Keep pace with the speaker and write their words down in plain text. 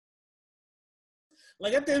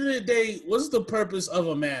Like at the end of the day, what's the purpose of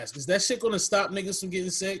a mask? Is that shit gonna stop niggas from getting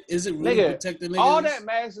sick? Is it really protecting niggas? All that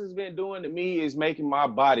mask has been doing to me is making my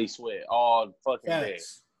body sweat all fucking day.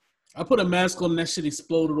 I put a mask on and that shit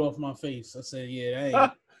exploded off my face. I said, yeah, that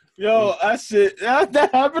ain't. Yo, that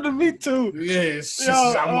happened to me too. Yes. Yo,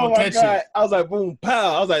 oh my God. It. I was like, boom,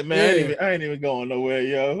 pow. I was like, man, I ain't even going nowhere,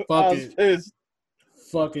 yo. I was pissed.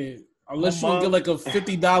 Fuck it. Unless you can get like a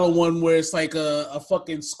 $50 one where it's like a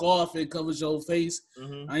fucking scarf and covers your whole face.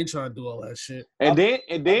 Mm-hmm. I ain't trying to do all that shit. And then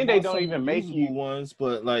they don't even make you ones,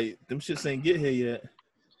 but like them shits ain't get here yet.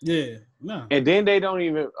 Yeah, no. And then they don't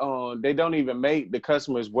even make the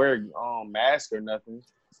customers wear masks or nothing.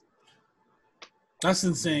 That's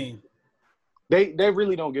insane. They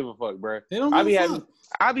really don't give a fuck, bro. They don't give a fuck.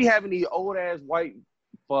 I be having these old ass white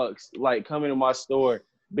fucks like coming to my store,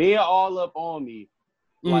 being all up on me,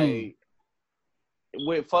 like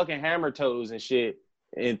with fucking hammer toes and shit,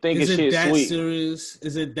 and thinking shit sweet. Is it that serious?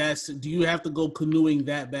 Is it that? Do you have to go canoeing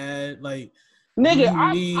that bad? Like, nigga,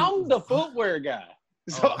 I'm the footwear guy.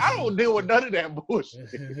 So I don't deal with none of that bullshit.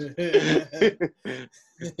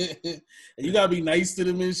 You gotta be nice to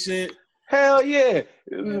them and shit. Hell yeah.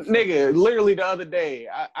 Nigga, literally the other day,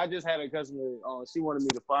 I just had a customer, she wanted me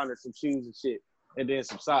to find her some shoes and shit, and then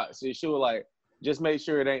some socks. And she was like, just make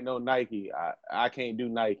sure it ain't no Nike. I can't do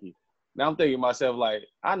Nike. Now I'm thinking to myself, like,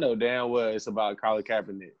 I know damn well it's about Colin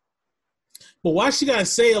Kaepernick. But why she gotta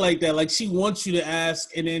say it like that? Like she wants you to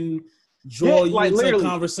ask and then draw you into a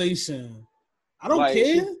conversation. I don't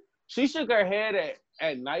care. She shook her head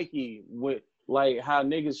at Nike with like how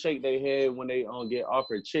niggas shake their head when they get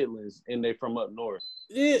offered chitlins and they from up north.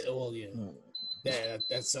 Yeah, well, yeah. Yeah,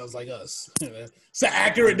 that sounds like us. It's an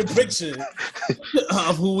accurate depiction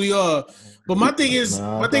of who we are. But my thing is,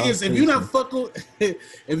 if you're not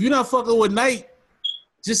fucking with Nike,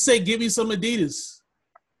 just say give me some Adidas.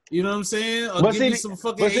 You know what I'm saying? Or give me some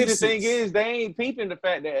fucking But see, the thing is, they ain't peeping the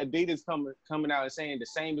fact that Adidas coming out and saying the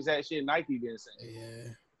same exact shit Nike been saying.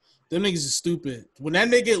 Yeah. Them niggas is stupid. When that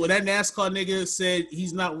NASCAR nigga said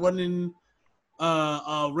he's not running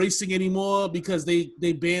racing anymore because they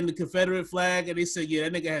banned the Confederate flag, and they said, yeah,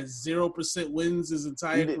 that nigga has 0% wins his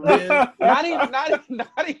entire career. not even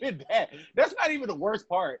that. That's not even the worst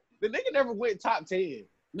part. The nigga never went top 10.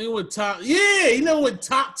 Nigga went he never went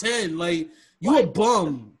top 10. Like, you a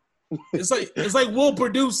bum. It's like Will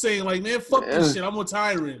Purdue saying, like, man, fuck this shit. I'm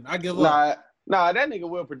retiring. I give up. Nah, that nigga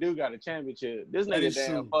Will Purdue got a championship. This nigga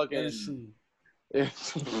damn fucking.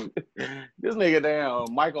 This nigga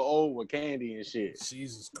damn Michael O with candy and shit.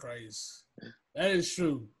 Jesus Christ. That is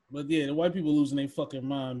true. But yeah, the white people losing their fucking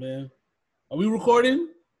mind, man. Are we recording?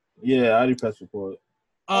 Yeah, I already pressed record.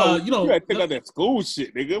 You gotta take out that school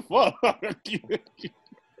shit, nigga. Fuck.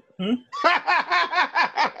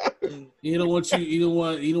 You don't want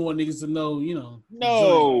niggas to know, you know.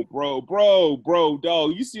 No, bro,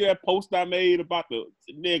 dog. You see that post I made about the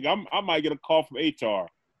nigga? I might get a call from HR.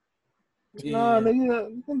 Yeah. Nah,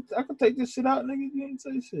 nigga, I can take this shit out, nigga. You ain't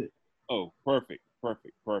say shit. Oh, perfect.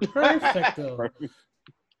 Perfecto.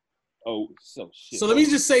 Oh, so shit. So let me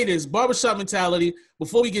just say this: barbershop mentality.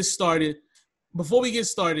 Before we get started,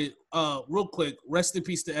 real quick, rest in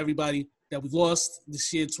peace to everybody that we lost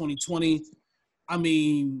this year, 2020. I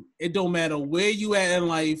mean, it don't matter where you at in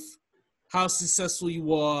life, how successful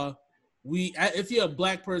you are. If you're a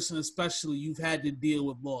black person, especially, you've had to deal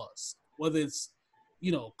with loss, whether it's,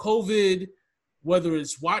 you know, COVID, whether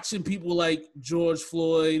it's watching people like George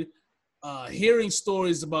Floyd, hearing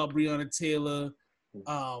stories about Breonna Taylor,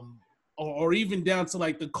 or even down to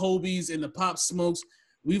like the Kobe's and the Pop Smokes.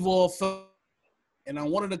 We've all felt, and I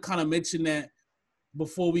wanted to kind of mention that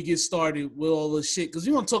before we get started with all this shit, because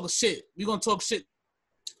we're gonna talk shit. We're gonna talk shit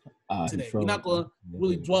today. We're not gonna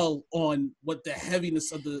really dwell on what the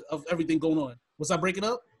heaviness of everything going on. Was I breaking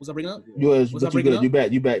up? You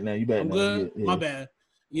back now. I'm good. Yeah. My bad.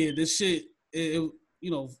 Yeah, this shit. You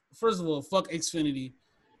know, first of all, fuck Xfinity.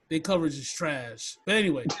 Their coverage is trash. But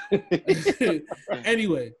anyway,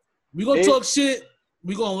 we're gonna talk shit.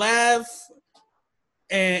 We're gonna laugh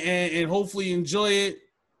and hopefully enjoy it.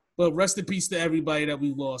 But rest in peace to everybody that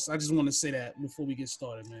we lost. I just want to say that before we get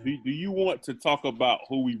started, man. Do you want to talk about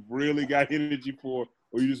who we really got energy for,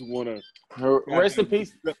 or you just want to rest in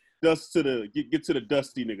peace? Dust to the get to the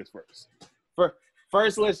dusty niggas first.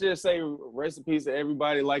 First, let's just say rest in peace to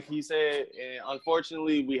everybody, like he said. And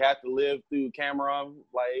unfortunately, we have to live through Cameron,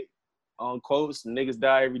 like on quotes. Niggas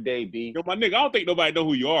die every day, B. Yo, my nigga, I don't think nobody know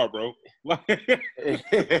who you are, bro.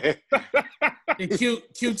 Hey, Q,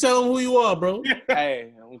 tell them who you are, bro.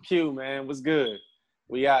 Hey, I'm Q, man. What's good?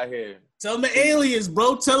 We out here. Tell them the alias,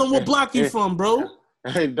 bro. Tell them what block you from, bro.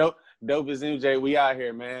 Dope is MJ. We out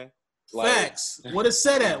here, man. Like, Facts. What is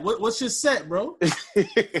set at? What's your set, bro?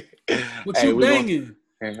 What hey, you banging?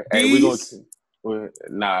 Hey, we gonna.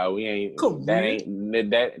 Nah, we ain't. Come That on.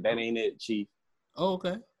 ain't that ain't it, Chief. Oh,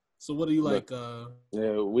 okay. So what do you like?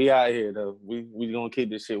 Yeah, we out here though. We gonna keep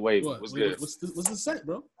this shit waving. What's good? What's the set,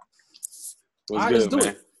 bro? What's all right, good, let's do man?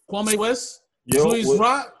 it. Kwame West, Yo, Julius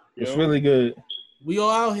Rock. It's really good. We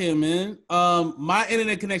all out here, man. My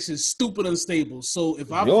internet connection is stupid unstable. So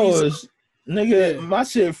if I Yours, nigga, Yeah. my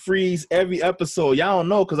shit freeze every episode. Y'all don't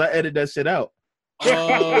know because I edit that shit out.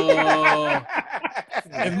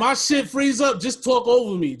 if my shit freeze up, just talk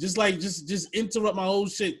over me. Just interrupt my whole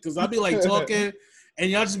shit. Cause I'll be like talking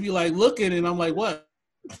and y'all just be like looking and I'm like, what?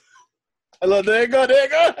 Hello, there you go. Am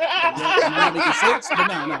I not making sense? But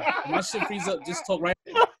no. If my shit freeze up, just talk right.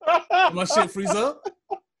 If my shit freeze up?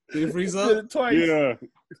 Did it freeze up? Twice. Yeah.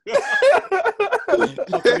 You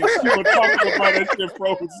were talking about that shit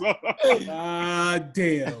froze up.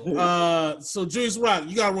 Damn. So Julius Rock,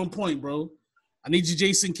 you got 1 point, bro. I need you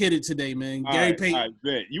Jason Kidd today, man. Gary Payton. I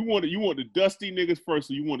bet. You want the dusty niggas first,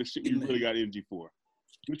 or you want the shit you really got energy for?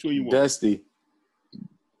 Which one you want? Dusty.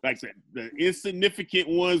 Like I said, the insignificant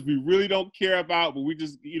ones we really don't care about, but we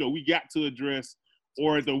just, we got to address,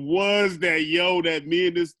 or the ones that, that me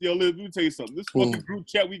and this, let me tell you something. This fucking group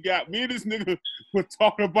chat we got, me and this nigga were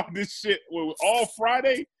talking about this shit all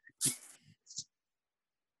Friday.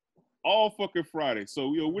 All fucking Friday.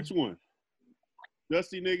 So, which one?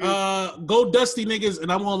 Dusty niggas? Go Dusty niggas,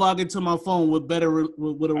 and I'm gonna log into my phone with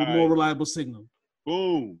more reliable signal.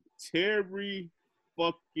 Boom. Terry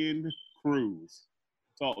fucking Crews.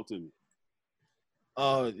 Talk to me.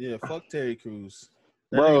 Oh yeah, fuck Terry Crews.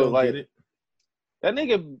 Bro, like that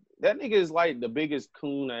nigga is like the biggest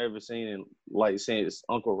coon I ever seen since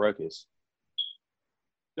Uncle Ruckus.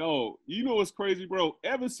 Yo, you know what's crazy, bro?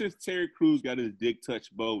 Ever since Terry Crews got his dick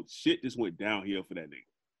touched, bro, shit just went downhill for that nigga.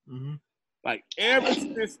 Mm-hmm. Like ever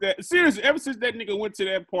since that nigga went to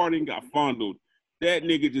that party and got fondled, that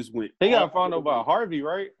nigga just went. He got fondled by Harvey,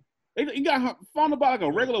 right? He got fondled by like a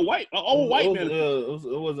regular old white man.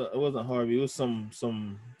 It wasn't Harvey. It was some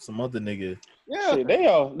other nigga. Yeah, shit, they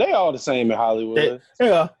all the same in Hollywood.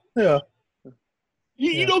 Yeah.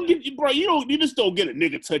 You don't get, bro. You just don't get a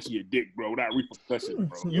nigga touching your dick, bro, without repercussions,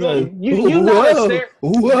 bro.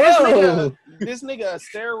 This nigga a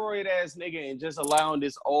steroid ass nigga and just allowing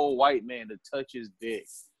this old white man to touch his dick.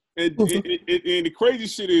 And the crazy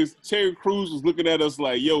shit is Terry Crews was looking at us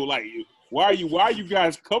like, yo, like, why are you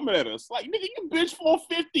guys coming at us? Like, nigga, you bitch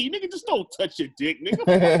 450. Nigga, just don't touch your dick,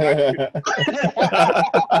 nigga.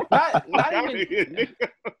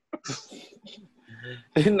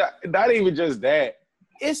 not even just that.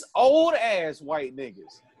 It's old ass white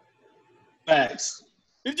niggas. Facts.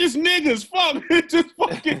 It's just niggas. Fuck. It's just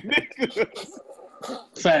fucking niggas.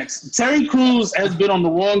 Facts. Terry Crews has been on the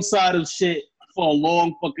wrong side of shit for a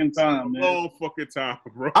long fucking time, man. Long fucking time,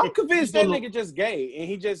 bro. I'm convinced that nigga just gay and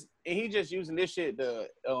he just using this shit to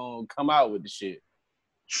come out with the shit.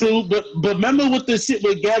 True, but remember with the shit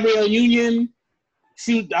with Gabrielle Union?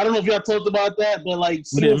 I don't know if y'all talked about that, but like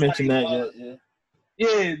we didn't mention that yet. Yeah.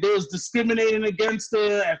 Yeah, they was discriminating against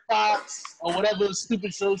her at Fox or whatever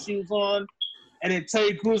stupid show she was on. And then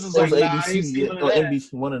Terry Crews was like, ABC, or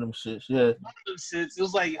NBC, one of them shits, yeah. One of them shits. It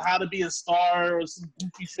was like How to Be a Star or some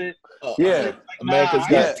goofy shit. Yeah. America's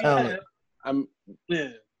Got Talent. I'm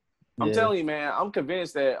telling you, man, I'm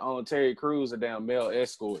convinced that Terry Crews a damn male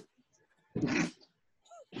escort.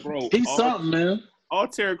 Bro, he's something, man. All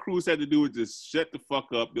Terry Crews had to do was just shut the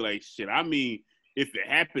fuck up, be like, shit, I mean, if it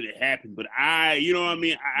happened, it happened. But you know what I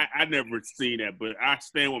mean? I never seen that, but I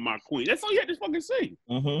stand with my queen. That's all you had to fucking say.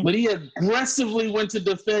 Mm-hmm. But he aggressively went to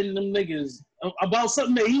defend them niggas about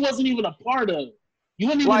something that he wasn't even a part of. You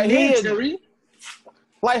weren't even there, Terry.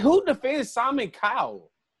 Like, who defends Simon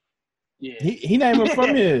Cowell? Yeah. He not even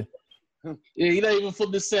from here. Yeah, he not even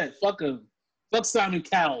from the set. Fuck him. Fuck Simon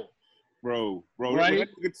Cowell. Bro, right?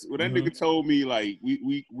 when that nigga told me like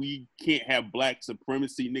we can't have black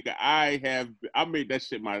supremacy, nigga, I made that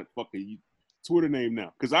shit my fucking Twitter name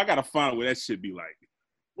now because I gotta find what that shit be like.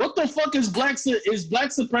 What the fuck is black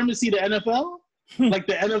supremacy? The NFL? Like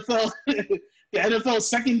the NFL, the NFL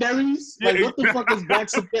secondaries? Like what the fuck is black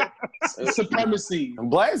supremacy?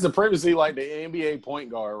 Black supremacy like the NBA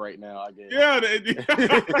point guard right now, I guess. Yeah,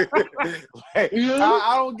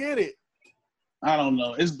 I don't get it. I don't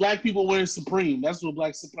know. It's black people wearing Supreme. That's what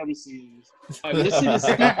black supremacy is. This shit is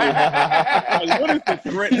stupid. Like, what is the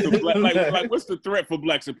threat to black? Like, what's the threat for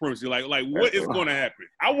black supremacy? Like, what is going to happen?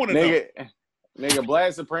 I want to know. Nigga,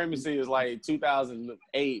 black supremacy is like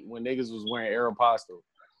 2008 when niggas was wearing Aeropostale.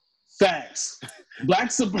 Facts.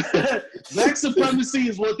 Black supremacy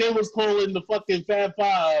is what they was calling the fucking Fab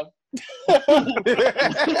Five.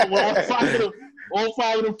 Well, all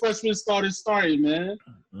five of the freshmen started, man.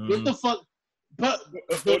 What the fuck? But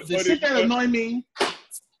the shit that annoy me.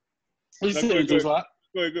 What you saying, Joe?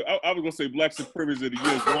 I was gonna say black supremacy of the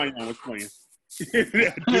year Zion was playing.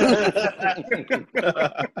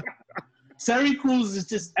 Terry Crews is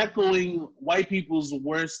just echoing white people's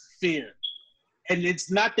worst fear. And it's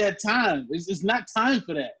not that time. It's not time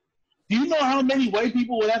for that. Do you know how many white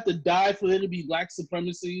people would have to die for there to be black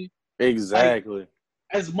supremacy? Exactly. Like,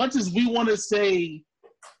 as much as we want to say,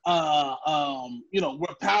 we're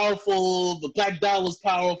powerful, the black dollar's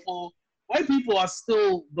powerful, white people are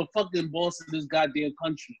still the fucking boss of this goddamn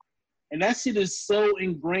country. And that shit is so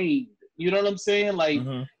ingrained. You know what I'm saying? Like,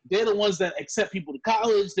 they're the ones that accept people to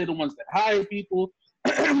college. They're the ones that hire people.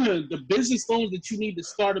 The business loans that you need to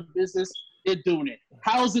start a business, they're doing it.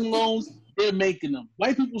 Housing loans, they're making them.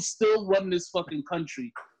 White people still run this fucking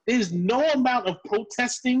country. There's no amount of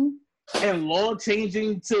protesting and law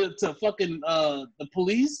changing to fucking the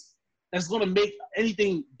police that's going to make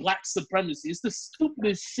anything black supremacy. It's the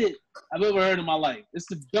stupidest shit I've ever heard in my life. It's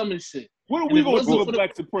the dumbest shit. What are we going to do with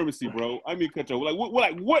black supremacy, bro? I mean, cut you.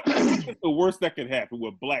 What is the worst that could happen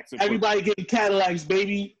with black supremacy? Everybody getting Cadillacs,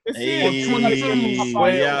 baby. Hey,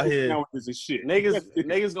 out here. Shit.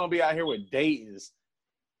 Niggas gonna be out here with Dayton's.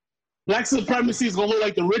 Black supremacy is gonna look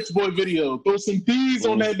like the Rich Boy video. Throw some D's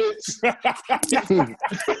on that bitch.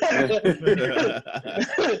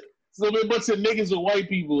 It's gonna be a bunch of niggas with white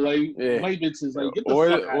people, like white bitches. Like, get the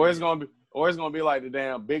fuck out. Or it's gonna be like the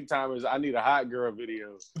damn Big Timers. I need a hot girl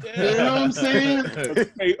video. You know what I'm saying?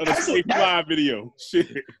 That's a fly video.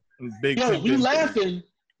 Shit. We laughing,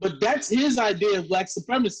 but that's his idea of black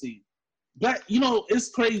supremacy. But it's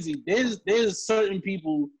crazy. There's certain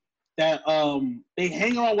people that they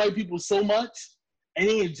hang on white people so much, and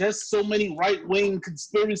they ingest so many right-wing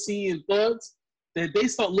conspiracy and thugs that they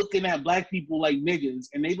start looking at black people like niggas,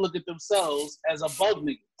 and they look at themselves as above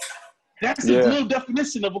niggas. That's the real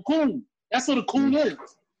definition of a coon. That's what a coon is.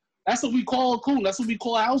 That's what we call a coon. That's what we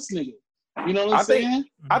call a house nigga. You know what I'm saying?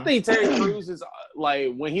 I think Terry Crews is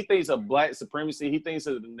like, when he thinks of black supremacy, he thinks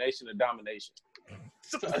of the nation of domination.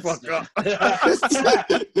 Shut the fuck up.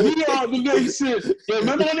 We are the nation.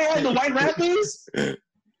 Remember when they had the white rappers?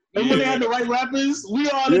 When they had the white rappers? We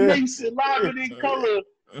are the nation, live and in color.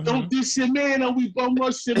 Don't diss your man or we bum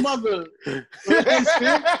rush your mother. Hey,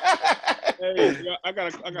 I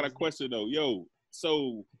got a question though. Yo,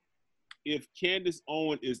 so if Candace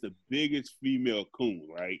Owens is the biggest female coon,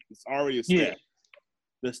 right? It's already established.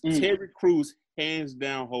 Does Terry Crews hands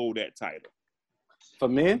down hold that title? For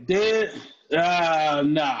men?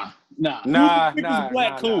 Nah.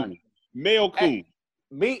 Black coon. Male coon.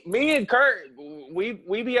 Me and Kurt,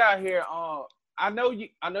 we be out here. I know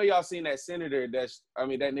y'all seen that senator that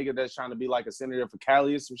nigga that's trying to be like a senator for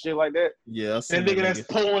Cali or some shit like that. Yeah, that nigga that's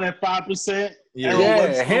polling at 5%.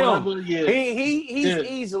 Yeah, him. Yeah.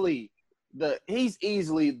 He's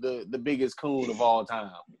easily the biggest coon of all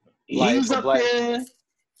time. He's up there.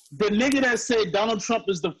 The nigga that said Donald Trump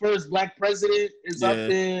is the first black president is up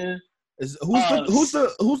there. Who's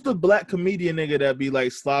the black comedian nigga that be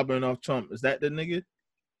like slobbering off Trump? Is that the nigga?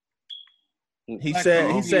 He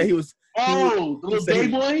said he was. The little gay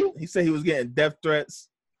boy. He said he was getting death threats.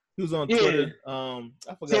 He was on Twitter. I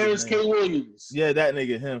forgot. Terrence K. Williams. Yeah, that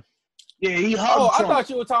nigga, him. Yeah, he hugged Trump. I thought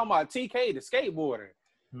you were talking about TK, the skateboarder.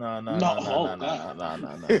 No.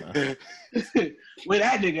 Where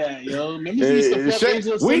that nigga at, yo?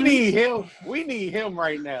 Remember we need him. We need him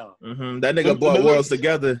right now. That nigga brought worlds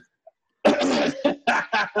together. But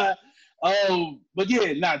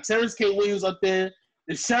Terrence K. Williams up there.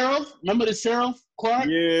 The sheriff, remember the sheriff, Clark?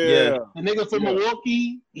 Yeah. The nigga from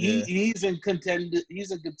Milwaukee, he's in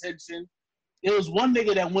contention. There was one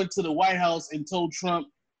nigga that went to the White House and told Trump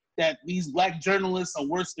that these black journalists are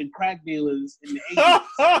worse than crack dealers in the 80s.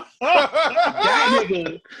 That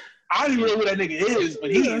nigga, I don't even know who that nigga is,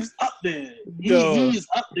 but he is up there. He's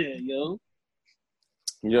up there, yo.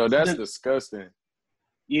 Yo, that's disgusting.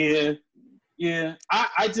 Yeah.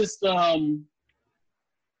 I just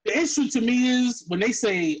the issue to me is when they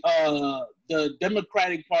say the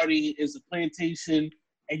Democratic Party is a plantation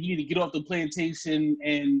and you need to get off the plantation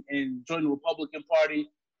and join the Republican Party.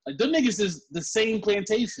 Like, them niggas is the same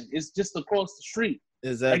plantation. It's just across the street.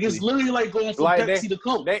 Exactly. Like, it's literally like going from Pepsi to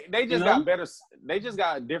Coke. They just got better. They just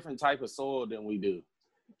got a different type of soil than we do.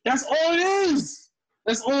 That's all it is.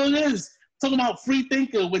 Talking about free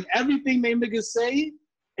thinker when everything they niggas say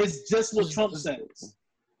is just what Trump says.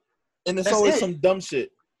 And it's always some dumb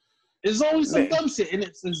shit. It's always some dumb shit, and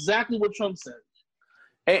it's exactly what Trump said.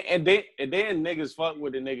 And then niggas fuck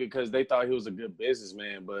with the nigga because they thought he was a good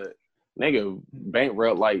businessman, but nigga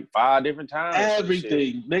bankrupt like 5 different times.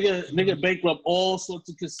 Everything. Nigga bankrupt all sorts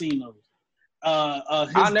of casinos.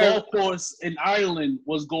 His golf course in Ireland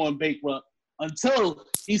was going bankrupt until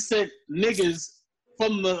he sent niggas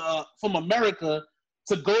from America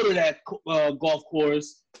to go to that golf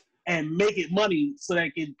course and make it money so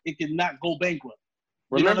that it can not go bankrupt.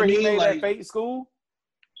 Remember he made that fake school?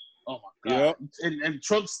 Oh my god! Yep. And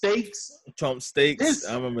Trump Steaks. I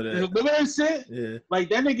remember that. Remember that shit? Yeah. Like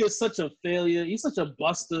that nigga is such a failure. He's such a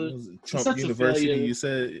buster. Trump University. You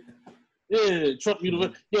said. Yeah, Trump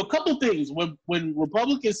University. Yo, a couple things. When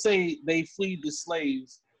Republicans say they freed the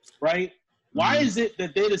slaves, right? Why is it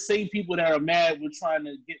that they're the same people that are mad we're trying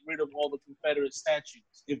to get rid of all the Confederate statues?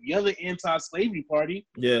 If you're the anti-slavery party,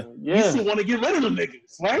 you should want to get rid of them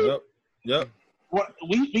niggas, right? Yep.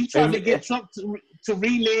 We tried to get Trump to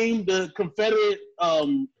rename the Confederate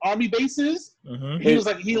army bases. He was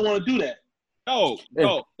like, he didn't want to do that. No.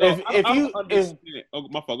 My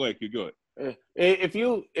fault. Go ahead. Keep going. If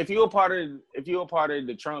you a part of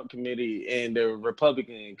the Trump committee and the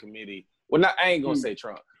Republican committee, I ain't gonna say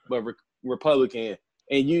Trump, but Republican,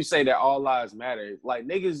 and you say that all lives matter, like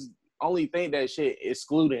niggas only think that shit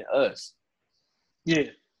excluding us. Yeah,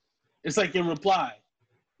 it's like in reply.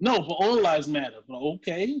 No, but all lives matter. But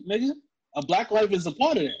okay, nigga, a black life is a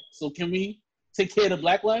part of that. So can we take care of the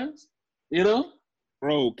black lives? You know,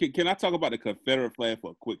 bro. Can I talk about the Confederate flag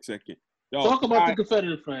for a quick second? Talk about the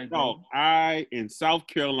Confederate flag. No, in South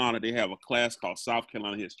Carolina, they have a class called South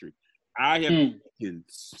Carolina History. I have taken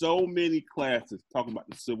so many classes talking about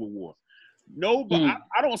the Civil War. No, but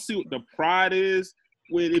I don't see what the pride is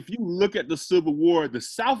when, if you look at the Civil War, the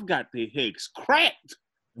South got their heads cracked.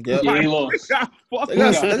 Yep. Yeah, they lost. They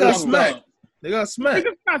got smacked. They got smacked.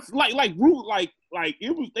 Like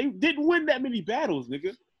it was. They didn't win that many battles,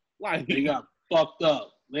 nigga. Like they got fucked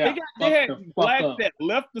up. They had blacks that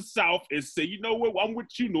left the South and said, you know what, I'm with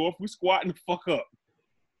you, North. We squatting the fuck up,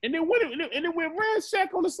 and then went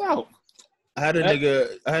ransack on the South. I had a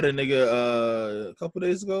nigga a couple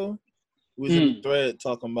days ago. We was in a thread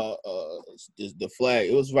talking about the flag.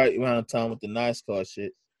 It was right around the time with the NASCAR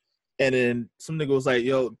shit. And then some nigga was like,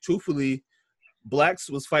 yo, truthfully, blacks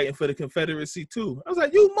was fighting for the Confederacy too. I was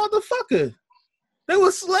like, you motherfucker. They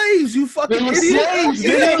were slaves, you fucking idiot. Slaves.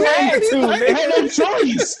 They had no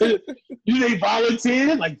choice. They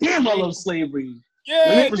volunteered? Like, damn, I love slavery.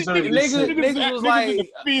 Yeah, niggas was like, in the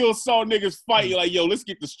field saw niggas fighting like, yo, let's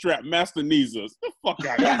get the strap, master knees us. The fuck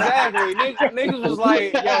out. Exactly. Niggas was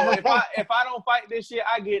like, yo, if I don't fight this shit,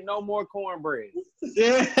 I get no more cornbread.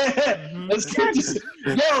 Yeah. Let's get this.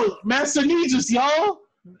 Yo, master knees us, y'all.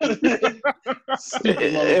 Stupid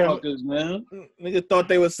motherfuckers, man. Nigga thought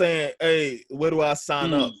they were saying, hey, where do I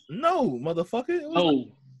sign up? No,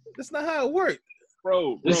 motherfucker. That's not how it worked.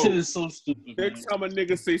 Bro, this shit is so stupid. Next time a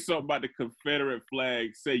nigga say something about the Confederate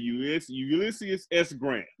flag, say Ulysses S.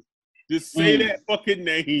 Grant. Just say that fucking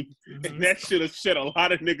name, and that should have shut a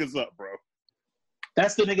lot of niggas up, bro.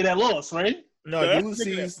 That's the nigga that lost, right? No,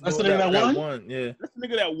 Ulysses. That's the nigga that won. Yeah, that's the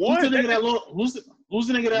nigga that won. Who's the nigga that lost? Who's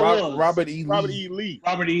the nigga that lost? Robert E. Lee.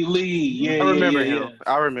 Robert E. Lee. Yeah, I remember him.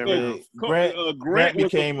 I remember him. Grant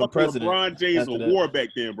became a president. LeBron James of war back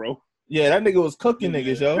then, bro. Yeah, that nigga was cooking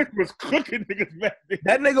niggas, yo. That was cooking niggas back then.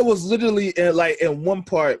 That nigga was literally in one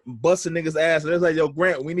part busting niggas' ass. And it's like, yo,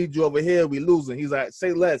 Grant, we need you over here. We losing. He's like,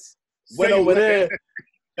 say less. Went over there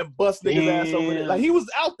and bust niggas' ass over there. Like, he was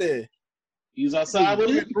out there. He was outside with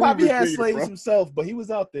it. He probably had slaves himself, but he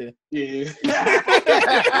was out there. Yeah.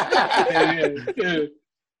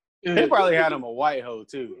 He probably had him a white hoe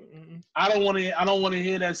too. I don't want to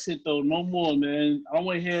hear that shit though. No more, man. I don't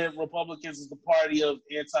want to hear Republicans as the party of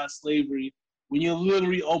anti-slavery when you're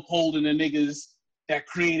literally upholding the niggas that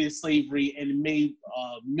created slavery and made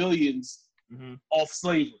millions off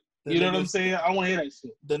slavery. You know what I'm saying? I don't want to hear that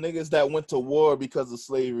shit. The niggas that went to war because of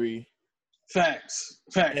slavery. Facts.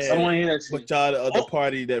 I don't want to hear that shit. But y'all the other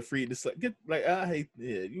party that freed the slave. I hate.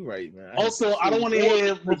 Yeah, you're right, man. Also, I don't want to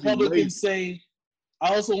hear Republicans say.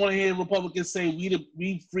 I also want to hear Republicans say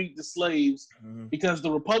we freed the slaves because the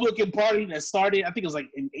Republican Party that started, I think it was like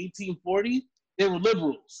in 1840, they were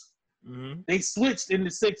liberals. They switched in the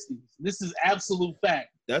 60s. This is absolute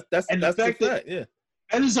fact. That's the fact. Yeah,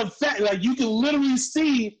 that is a fact. Like you can literally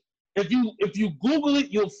see if you Google it,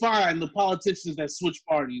 you'll find the politicians that switch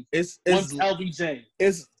parties. It's LBJ.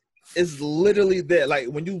 It's literally there. Like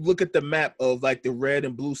when you look at the map of like the red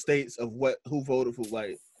and blue states of who voted for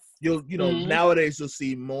like. Nowadays you'll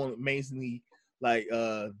see more mainly like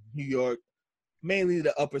New York, mainly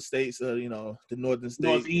the upper states, you know, the northern states,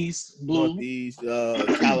 Northeast, blue. Northeast,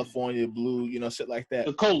 California, blue, you know, shit like that.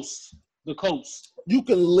 The coast. You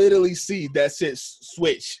can literally see that shit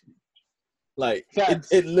switch. Like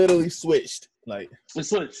it literally switched. Like it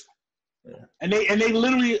switched. Yeah. And they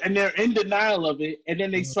literally they're in denial of it, and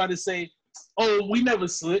then they try to say, "Oh, we never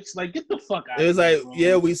switched." Like, get the fuck out. It was of here, like, bro.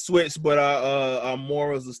 yeah, we switched, but our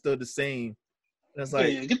morals are still the same. That's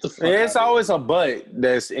like, yeah, get the fuck. It's out always a but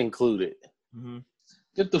that's included. mm-hmm.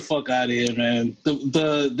 Get the fuck out of here, man.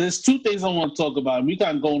 There's two things I want to talk about. We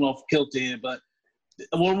kind of going off kilter here, but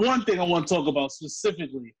one thing I want to talk about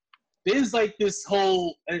specifically. There's like this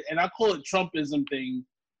whole, and I call it Trumpism thing,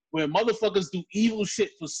 where motherfuckers do evil shit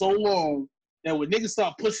for so long that when niggas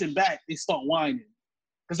start pushing back, they start whining.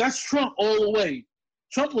 Because that's Trump all the way.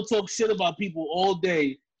 Trump will talk shit about people all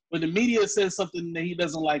day, but the media says something that he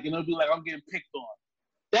doesn't like, and he'll be like, I'm getting picked on.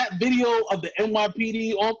 That video of the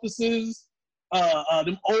NYPD officers,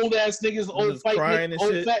 them old ass niggas, old fat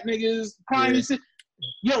niggas crying and shit.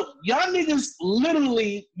 Yo, y'all niggas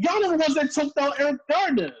literally, y'all are the ones that took out Eric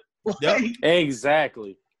Gardner. Yep.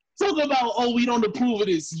 Exactly. Talk about, oh, we don't approve of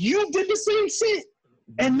this. You did the same shit.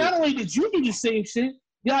 And not only did you do the same shit,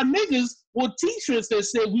 y'all niggas wore t-shirts that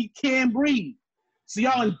said we can't breathe. So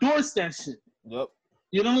y'all endorse that shit. Yep.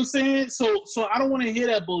 You know what I'm saying? So I don't want to hear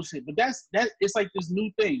that bullshit. But that it's like this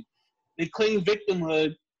new thing. They claim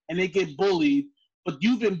victimhood and they get bullied. But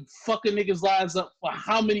you've been fucking niggas' lives up for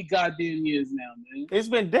how many goddamn years now, man? It's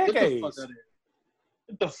been decades.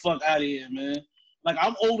 Get the fuck out of here, man. Like,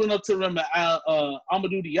 I'm old enough to remember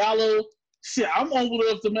Amadou Diallo. Shit, I'm old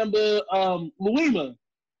enough to remember Louima.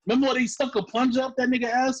 Remember when they stuck a plunger up that nigga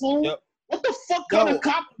asshole? Yep. What the fuck kind of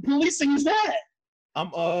cop policing is that?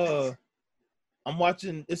 I'm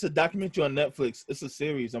watching. It's a documentary on Netflix. It's a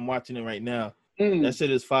series. I'm watching it right now. That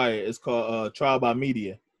shit is fire. It's called Trial by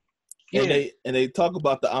Media. Yeah. And they talk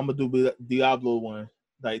about the Amadou Diallo one.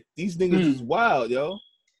 Like, these niggas is wild, yo.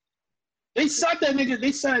 They shot that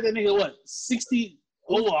nigga what? 60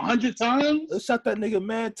 over 100 times? They shot that nigga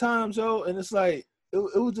mad times, yo, and it's like it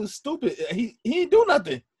was just stupid. He didn't do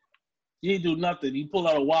nothing. He didn't do nothing. He pulled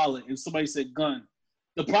out a wallet and somebody said gun.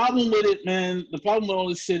 The problem with it, man, the problem with all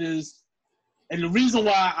this shit is, and the reason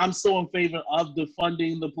why I'm so in favor of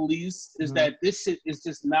defunding the police is that this shit is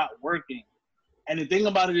just not working. And the thing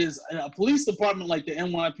about it is, a police department like the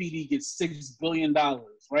NYPD gets $6 billion,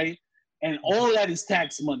 right? And all of that is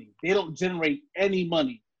tax money. They don't generate any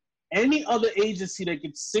money. Any other agency that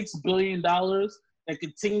gets $6 billion that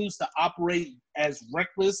continues to operate as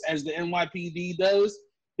reckless as the NYPD does,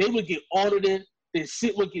 they would get audited, their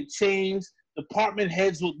shit would get changed, department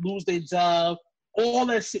heads would lose their job, all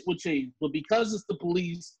that shit would change. But because it's the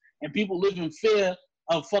police and people live in fear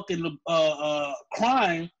of fucking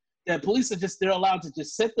crime, that police they're allowed to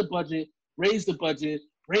just set the budget, raise the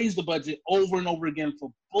budget over and over again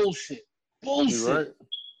for bullshit. Bullshit. Right.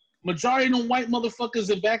 Majority of them white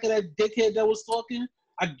motherfuckers in back of that dickhead that was talking,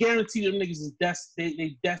 I guarantee them niggas is desk heads.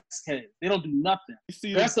 They don't do nothing.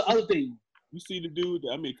 That's the other thing. You see the dude,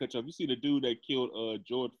 I mean, cut you off. You see the dude that killed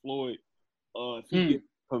George Floyd. If he gets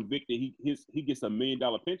convicted, he gets $1 million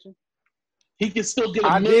pension. He can still get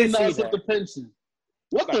 $1 million of the pension.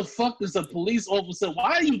 What the fuck is a police officer?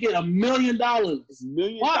 Why do you get $1 million? $1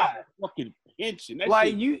 million fucking pension. That's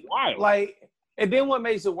like wild. Like, and then what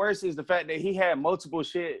makes it worse is the fact that he had multiple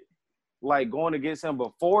shit like going against him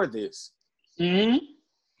before this. Mm-hmm.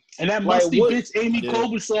 And that musty bitch Amy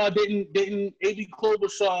Klobuchar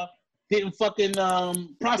didn't fucking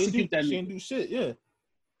prosecute that nigga. She didn't do shit, yeah.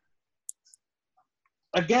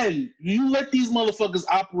 Again, you let these motherfuckers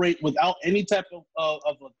operate without any type of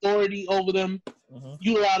authority over them.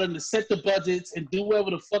 You allow them to set the budgets and do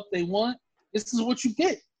whatever the fuck they want. This is what you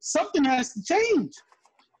get. Something has to change.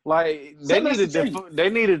 Like, they need to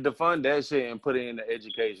defund that shit and put it into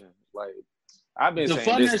education. Like, I've been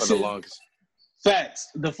saying this for the longest. Facts.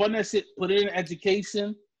 Defund that shit, put it in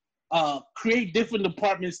education. Create different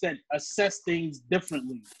departments that assess things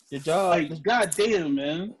differently. Did y'all like, goddamn,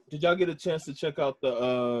 man? Did y'all get a chance to check out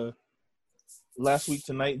the Last Week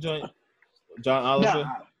Tonight joint? John Oliver?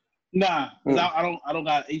 Nah. I don't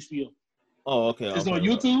got HBO. Oh, okay. It's on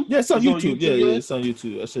YouTube? Yeah, it's on YouTube. Yeah, it's on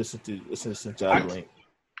YouTube. I should sent y'all the link.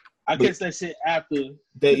 I guess that shit after.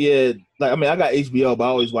 I got HBO, but I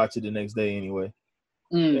always watch it the next day anyway.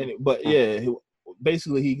 But yeah,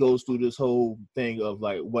 basically he goes through this whole thing of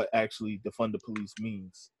like what actually defund the police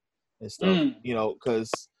means and stuff. You know,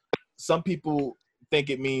 because some people think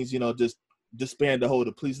it means, you know, just disband the whole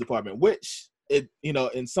police department, which it, you know,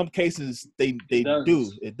 in some cases they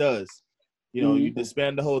do. It does. You know, you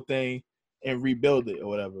disband the whole thing and rebuild it or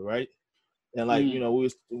whatever, right? And like, you know, we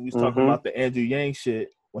was talking about the Andrew Yang shit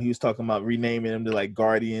when he was talking about renaming them to like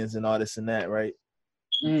Guardians and all this and that, right?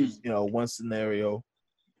 You know, one scenario.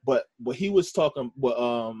 But what he was talking, what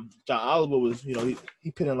John Oliver was, you know,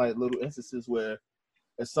 he put in like little instances where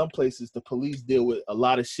in some places the police deal with a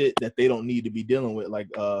lot of shit that they don't need to be dealing with, like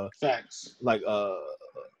facts, like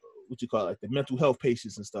what you call it, like the mental health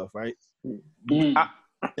patients and stuff, right? I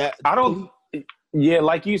don't. Yeah,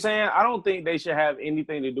 like you saying, I don't think they should have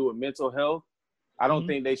anything to do with mental health. I don't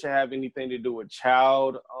think they should have anything to do with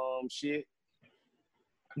child shit.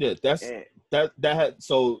 Yeah, that had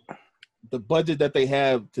so. The budget that they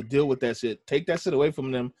have to deal with that shit, take that shit away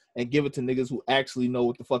from them and give it to niggas who actually know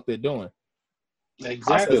what the fuck they're doing.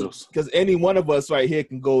 Exactly. Because any one of us right here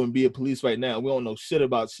can go and be a police right now. We don't know shit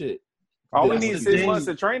about shit. All we need is 6 months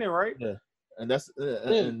of training, right? Yeah, and that's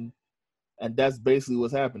and that's basically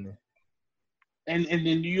what's happening. And in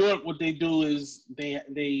New York, what they do is they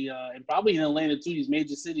and probably in Atlanta too, these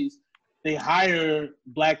major cities, they hire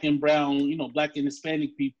black and brown, you know, black and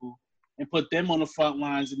Hispanic people, and put them on the front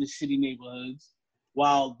lines in the shitty neighborhoods,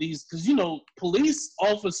 while these, because you know, police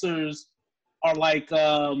officers are like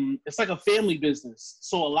it's like a family business.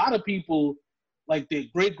 So a lot of people, like their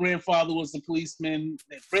great grandfather was a policeman,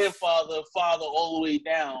 their grandfather, father, all the way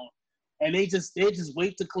down, and they just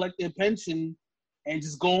wait to collect their pension and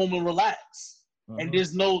just go home and relax. And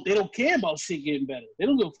they don't care about shit getting better. They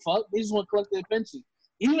don't give a fuck. They just want to collect their pension.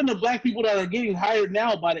 Even the black people that are getting hired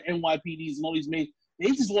now by the NYPDs and all these they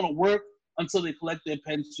just want to work until they collect their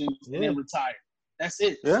pensions and then retire. That's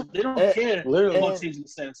it. Yeah. So they don't care about changing the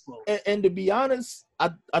status quo. And to be honest,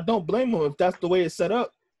 I don't blame them if that's the way it's set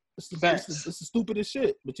up. It's the stupidest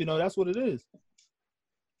shit. But you know, that's what it is.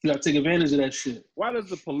 You gotta take advantage of that shit. Why does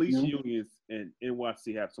the police unions in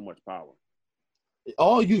NYC have so much power?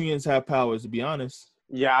 All unions have powers, to be honest.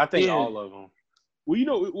 Yeah, I think all of them. Well, you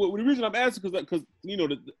know, the reason I'm asking is because you know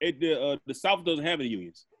the South doesn't have any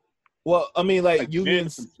unions. Well, I mean, like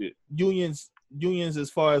unions as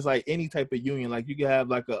far as like any type of union, like you can have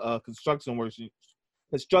like a construction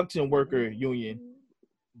worker union.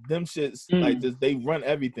 Them shits like this, they run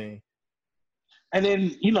everything. And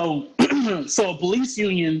then you know, so a police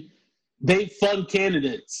union, they fund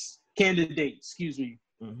candidates, excuse me,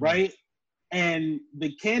 right? And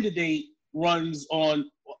the candidate runs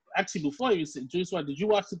on. Actually, before you said, Juice, did you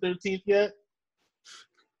watch the 13th yet?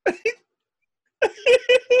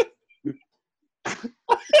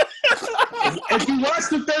 If you watch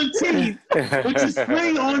the 13th, which is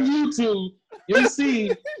free on YouTube, you'll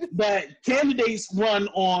see that candidates run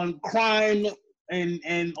on crime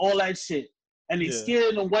and all that shit. And they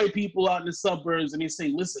scare the white people out in the suburbs and they say,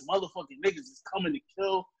 listen, motherfucking niggas is coming to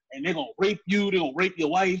kill and they're going to rape you, they're going to rape your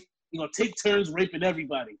wife, you're going to take turns raping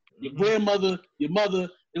everybody. Your grandmother, your mother,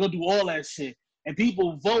 they're going to do all that shit. And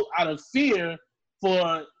people vote out of fear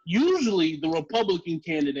for usually the Republican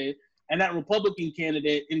candidate, and that Republican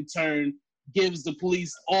candidate in turn gives the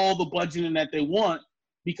police all the budgeting that they want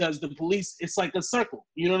because the police, it's like a circle.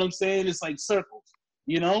 You know what I'm saying? It's like circles,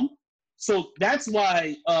 you know? So that's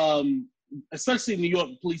why, especially New York,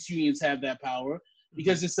 police unions have that power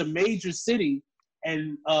because it's a major city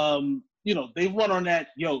and, you know, they run on that,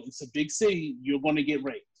 it's a big city, you're going to get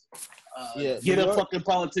raped. Get a fucking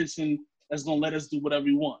politician that's going to let us do whatever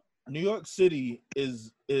we want. New York City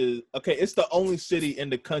is okay. It's the only city in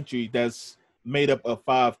the country that's made up of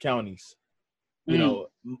 5 counties. You know,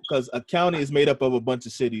 because a county is made up of a bunch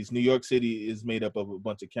of cities. New York City is made up of a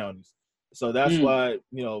bunch of counties. So that's why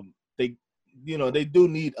they do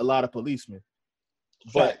need a lot of policemen.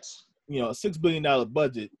 But you know, a $6 billion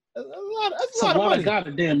budget. That's a lot of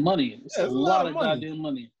goddamn money. It's a lot of goddamn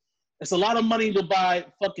money. It's a lot of money to buy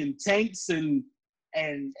fucking tanks and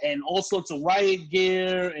all sorts of riot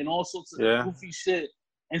gear and all sorts of goofy shit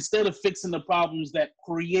instead of fixing the problems that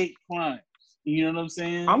create crime. You know what I'm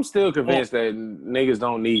saying? I'm still convinced that niggas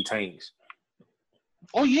don't need tanks.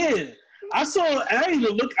 Oh yeah. I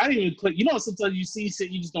didn't even click. You know, sometimes you see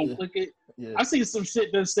shit, you just don't click it. Yeah. I seen some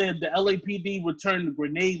shit that said the LAPD returned the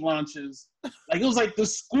grenade launchers. Like it was like the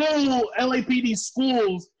LAPD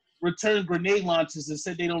schools returned grenade launchers and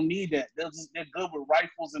said they don't need that. They're good with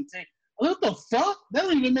rifles and tanks. What the fuck? That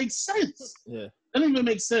don't even make sense. Yeah. That don't even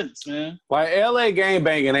make sense, man. Like LA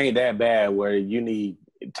gangbanging ain't that bad where you need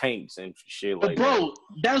tanks and shit like that. Bro,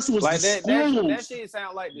 that's what's like that shit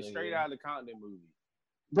sound like the Straight Outta Compton movie.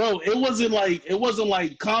 Bro, it wasn't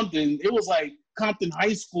like Compton. It was like Compton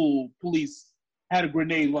High School police had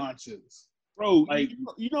grenade launchers. Bro, like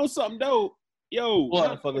you know something though? Yo,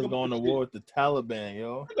 motherfuckers going to war with the Taliban,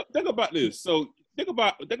 yo. Think about this. So think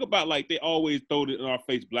about like they always throw it in our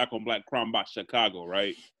face, black on black crime about Chicago,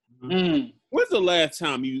 right? When's the last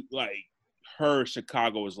time you like heard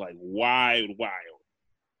Chicago is like wild.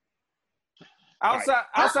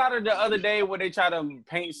 Outside of the other day where they try to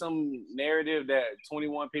paint some narrative that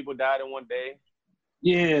 21 people died in one day.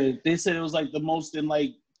 Yeah, they said it was like the most in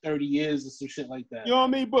like 30 years or some shit like that. You know what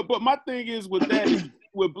I mean? But my thing is with that,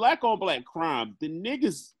 with black on black crime, the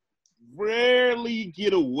niggas rarely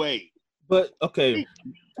get away. But okay,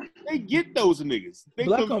 they get those niggas.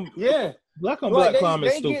 Black on black crime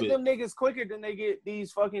is stupid. They get them niggas quicker than they get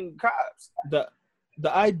these fucking cops.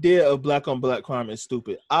 The idea of black on black crime is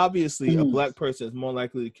stupid. Obviously, a black person is more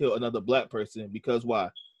likely to kill another black person because why?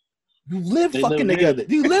 You live together.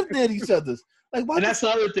 You live near each other's. Like, why? And that's the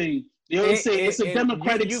other thing. They always say it's a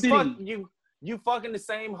democratic city. You fucking the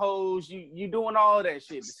same hoes. You doing all that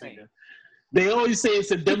shit the same. They always say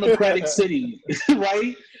it's a democratic city,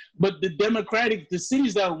 right? But the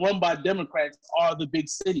cities that are run by Democrats are the big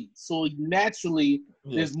cities. So naturally,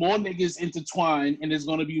 there's more niggas intertwined, and there's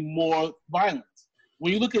going to be more violence.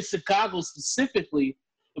 When you look at Chicago specifically,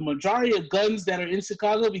 the majority of guns that are in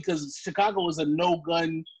Chicago, because Chicago is a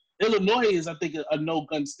no-gun, Illinois is, I think, a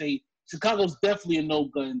no-gun state. Chicago's definitely a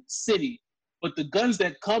no-gun city. But the guns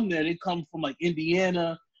that come there, they come from like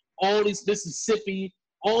Indiana, all these Mississippi,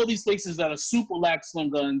 all these places that are super lax on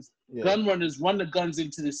guns. Yeah. Gun runners run the guns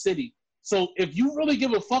into the city. So if you really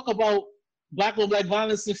give a fuck about black on black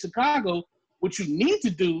violence in Chicago, what you need to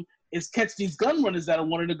do is catch these gun runners that are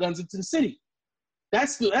running the guns into the city.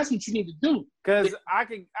 That's what you need to do. Because I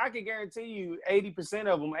can guarantee you 80%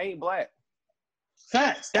 of them ain't black.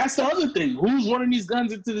 Facts. That's the other thing. Who's running these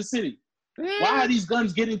guns into the city? Yeah. Why are these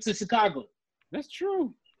guns getting to Chicago? That's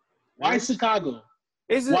true. Why Chicago?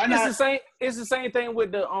 It's the same thing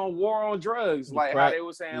with the war on drugs. Like how they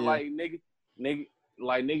were saying, like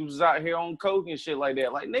niggas was out here on coke and shit like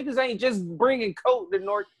that. Like niggas ain't just bringing coke to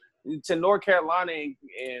North Carolina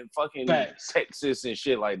and fucking Texas and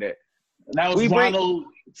shit like that. And that was Ronald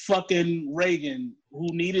fucking Reagan, who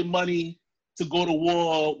needed money to go to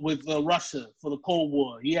war with Russia for the Cold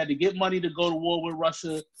War. He had to get money to go to war with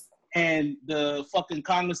Russia, and the fucking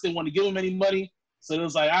Congress didn't want to give him any money. So it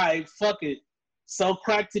was like, all right, fuck it. Sell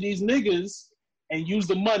crack to these niggas and use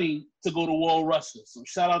the money to go to war with Russia. So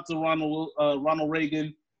shout out to Ronald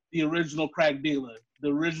Reagan, the original crack dealer, the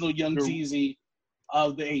original Young Jeezy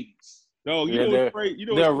of the 80s. No, the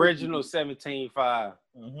original 17.5.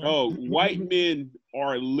 Mm-hmm. Oh, white men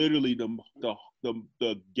are literally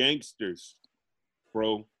the gangsters,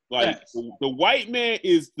 bro. Like the white man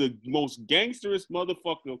is the most gangsterous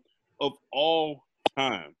motherfucker of all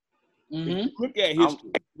time. Mm-hmm. Look at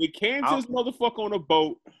history. They came to this motherfucker on a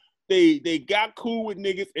boat. They got cool with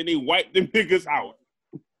niggas and they wiped them niggas out.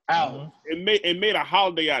 And made a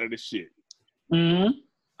holiday out of this shit. Mm-hmm.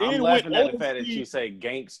 I'm laughing at the fact that you say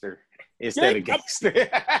gangster instead of gangster.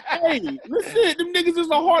 Hey, listen, them niggas is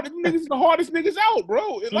the hardest niggas out,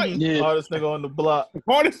 bro. It's like hardest nigga on the block.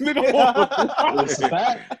 Hardest nigga on the block. That's a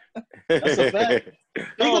fact. That's a fact.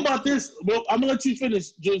 Think about this. Well, I'm gonna let you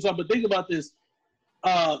finish, Jules, but think about this.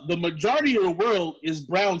 The majority of the world is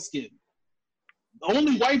brown skin.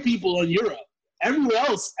 Only white people in Europe. Everybody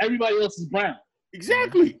else is brown.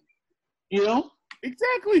 Exactly. You know?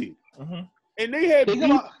 Exactly. Mm-hmm. And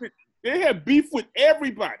they had beef with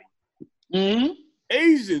everybody. Mm-hmm.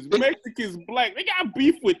 Asians, Mexicans, black. They got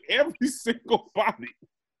beef with every single body.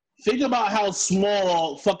 Think about how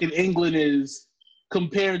small fucking England is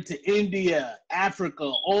compared to India, Africa,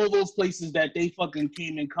 all those places that they fucking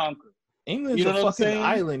came and conquered. England's a fucking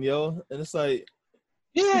island, yo. And it's like...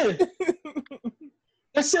 Yeah.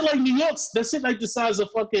 That shit like New York's. That shit like the size of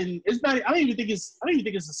fucking... It's not... I don't even think it's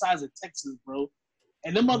the size of Texas, bro.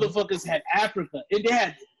 And them motherfuckers had Africa. And they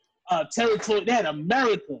had territory. They had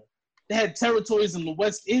America. They had territories in the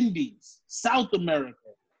West Indies, South America.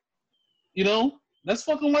 You know? That's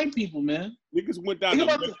fucking white people, man. Niggas went down to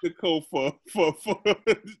Mexico for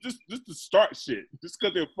just to start shit. Just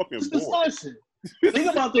because they're fucking bored. To start shit.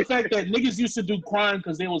 Think about the fact that niggas used to do crime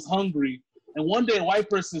because they was hungry. And one day a white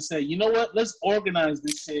person said, you know what? Let's organize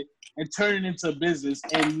this shit and turn it into a business.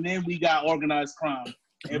 And then we got organized crime.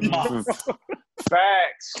 And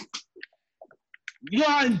Facts. You know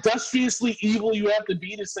how industriously evil you have to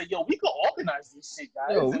be to say, yo, we can organize this shit,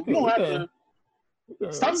 guys. Yo, we don't have to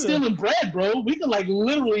stop stealing bread, bro. We can like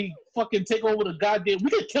literally fucking take over the goddamn. We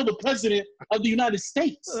can kill the president of the United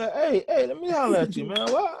States. Hey, let me holler at you,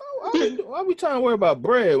 man. Why are we trying to worry about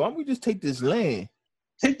bread? Why don't we just take this land?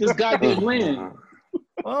 Take this goddamn land.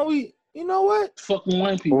 Why don't we? You know what? Fucking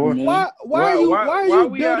white people, man. Why are you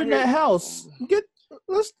building that house?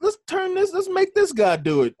 Let's turn this. Let's make this guy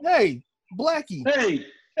do it. Hey, Blackie.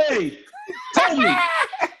 Hey,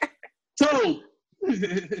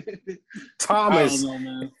 Thomas, I don't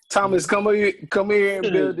know, man. Thomas, come here and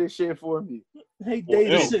build this shit for me. Hey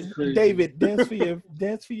This David, shit crazy. David,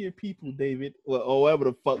 dance for your people, David. Well, or whatever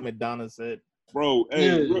the fuck Madonna said. Bro,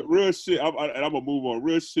 hey, Yeah. real shit. I'm gonna move on.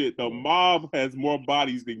 Real shit. The mob has more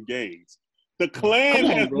bodies than gangs. The Klan Come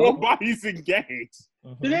on, has bro. more bodies than gangs.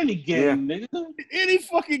 In any game, nigga. Any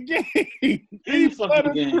fucking gang. Any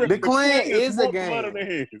fucking gang. The Klan has is a more gang. blood on their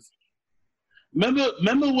hands.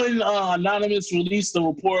 Remember when Anonymous released the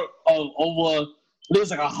report of over there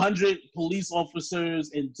was like 100 police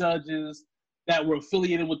officers and judges that were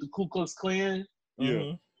affiliated with the Ku Klux Klan?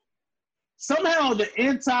 Yeah. Somehow the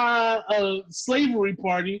anti-slavery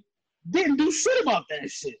party didn't do shit about that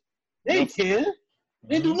shit. They didn't care.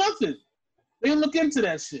 They didn't do nothing. They didn't look into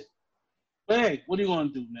that shit. But hey, what are you gonna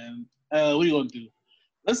do, man? What are you gonna do?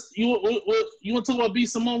 You want to talk about B.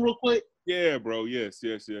 Simone real quick? Yeah, bro. Yes.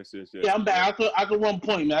 Yeah, I'm back. I could run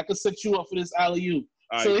point, man. I could set you up for this alley-oop.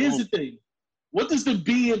 So here's the thing. What does the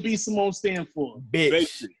B and B Simone stand for? Bitch.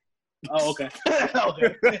 Basic. Oh, okay.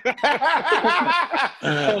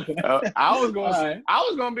 Okay. I was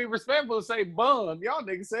gonna be respectful and say bum. Y'all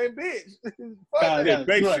niggas say bitch. Fuck that.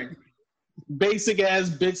 basic. Right. Basic ass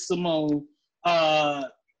bitch Simone. I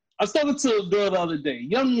was talking to a girl the other day,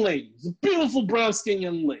 young lady, a beautiful brown skinned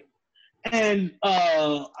young lady, and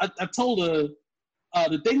I told her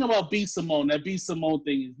the thing about B Simone, that B Simone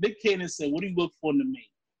thing is Nick Cannon said, "What do you look for in the mate?"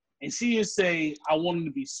 And she would say, "I want him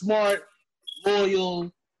to be smart,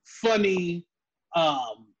 loyal, funny.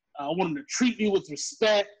 I want him to treat me with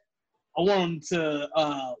respect. I want him to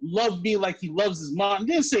love me like he loves his mom."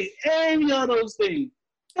 Didn't say any of those things.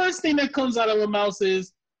 First thing that comes out of her mouth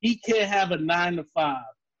is he can't have a 9 to 5,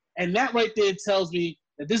 and that right there tells me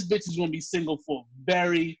that this bitch is gonna be single for a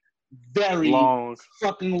very, very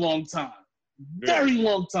fucking long time, very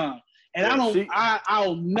long time. And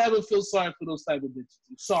I'll never feel sorry for those type of bitches.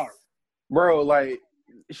 I'm sorry, bro. Like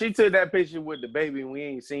she took that picture with the baby, and we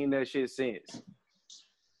ain't seen that shit since.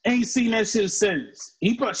 Ain't seen that shit since.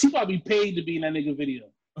 She probably paid to be in that nigga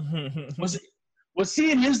video. Was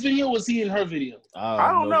he in his video? Or was he in her video?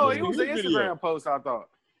 I don't know. It was an Instagram post, I thought.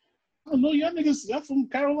 I don't know. Y'all niggas, y'all from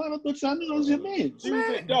Carolina. I thought y'all knew that was your man.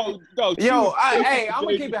 Yo, hey, I'm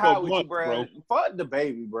gonna keep it high with you, bro. Fuck the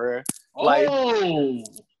baby, bro. Like, no.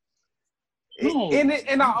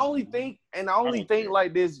 And I only think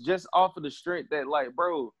like this just off of the strength that, like,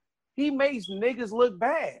 bro, he makes niggas look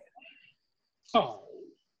bad. Oh.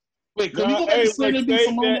 Wait, can we go back to Slim and B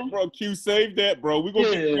Simone? Bro, Q, save that, bro. We're going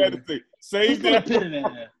to get that thing. Save that. Put a pin in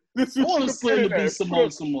that. I want to Slim and B Simone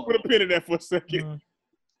some more. Put a pin in that for a second.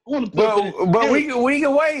 But we can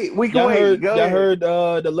wait. We can wait. Y'all heard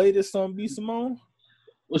the latest on B Simone?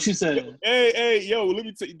 What she said? Hey, yo, let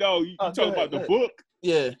me tell you, dog. You talking about the book?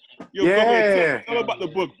 Yeah. Yo, go ahead. Tell about the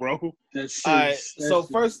book, bro. All right. So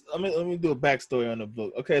first, let me do a backstory on the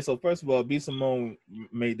book. Okay, so first of all, B Simone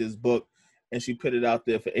made this book, and she put it out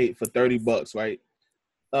there for $30, right?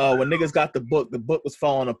 When niggas got the book was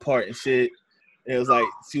falling apart and shit. It was like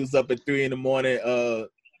she was up at 3 a.m,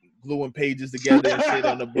 gluing pages together and shit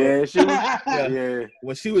on the book. Yeah, she was.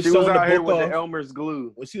 When she was showing out the here book with off, the Elmer's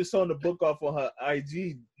glue. When she was showing the book off on her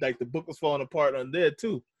IG, like the book was falling apart on there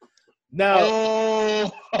too.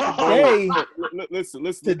 Now, listen.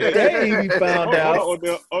 Today we found out. Hold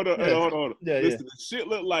on. Listen, the shit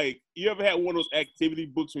look like, you ever had one of those activity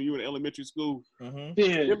books when you were in elementary school? Yeah.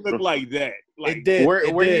 It looked like that. Like, it did. Where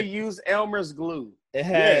you use Elmer's glue. It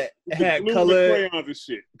had color. And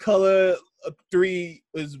shit. Color 3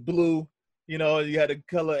 was blue. You know, you had to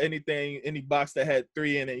color anything, any box that had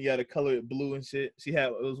 3 in it. You had to color it blue and shit.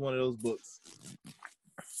 It was one of those books.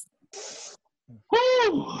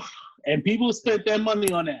 Woo! And people spent that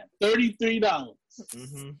money on that. $33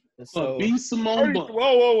 for B Simone book.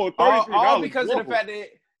 Whoa! $33. All because of the fact that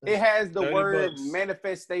it has the word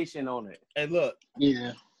manifestation on it. And look,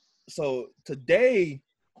 so today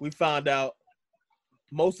we found out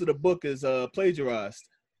most of the book is plagiarized.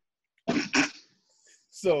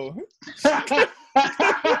 So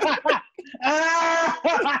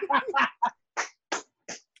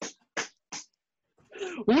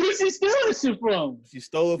where did she steal this shit from? She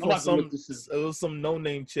stole it from some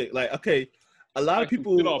no-name chick. Like, okay, a lot of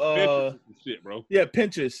people shit, bro. Yeah,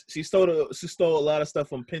 Pinterest. She stole a lot of stuff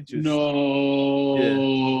from Pinterest. No.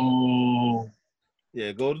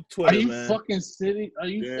 Yeah, go to Twitter, man. Are you fucking silly? Are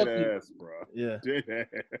you fucking ass, bro? Yeah.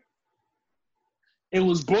 It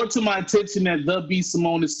was brought to my attention that The B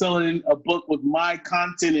Simone is selling a book with my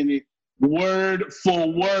content in it, word for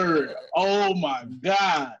word. Oh my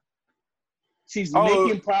God. She's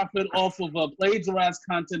making profit off of plagiarized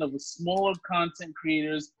content of a smaller content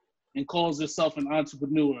creators and calls herself an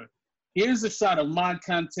entrepreneur. Here's a shot of my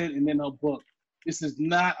content and then her book. This is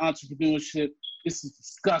not entrepreneurship. This is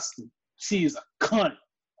disgusting. She is a cunt.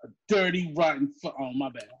 A dirty, rotten. Oh, my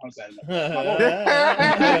bad. I'm sorry. My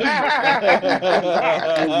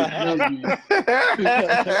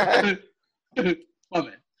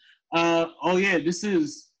bad. Oh yeah, this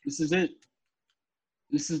is it.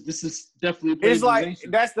 This is definitely. It's like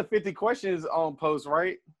that's the 50 questions on post,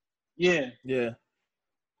 right? Yeah. Yeah.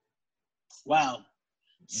 Wow.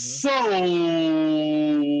 So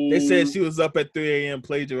they said she was up at 3 a.m.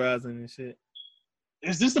 plagiarizing and shit.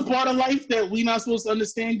 Is this the part of life that we not supposed to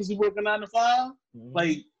understand because we work a 9 to 5?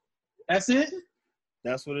 Like, that's it?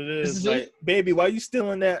 That's what it is. Like, baby, why you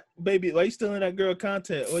stealing that? Baby, why you stealing that girl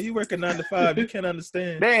content? Well, you work a 9 to 5. You can't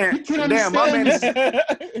understand.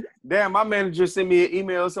 Damn, my manager sent me an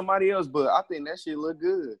email of somebody else, but I think that shit look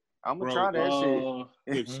good. I'm gonna try that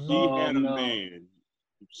shit. If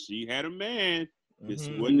she had a man, this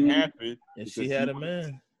wouldn't happen. If she had a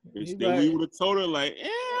man. Then we would have told her like,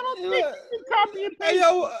 I don't think you can copy and paste.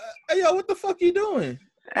 Hey yo, what the fuck you doing?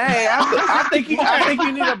 Hey, I think you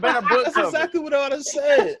need a better book. That's exactly what I would have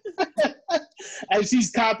said. And she's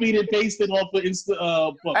copied and pasted off of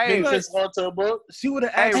Pinterest onto her book. She would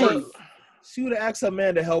have asked her. She would have asked her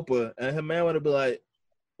man to help her, and her man would have been like,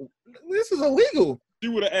 "This is illegal." She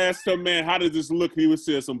would have asked her man, "How does this look?" He would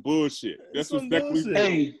say some bullshit. That's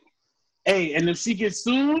exactly. Hey, and if she gets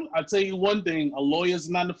sued, I'll tell you one thing: a lawyer's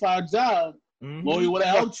a 9 to 5 job. Lawyer would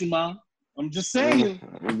have helped you, man. I'm just saying.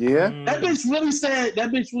 Yeah. That bitch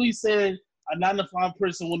really said. A 9 to 5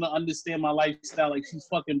 person wouldn't understand my lifestyle like she's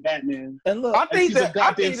fucking Batman. And look, I think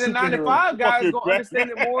the 9 to 5 guy is gonna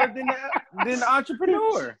understand it more than the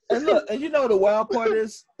entrepreneur. And look, and you know the wild part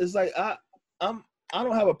is like I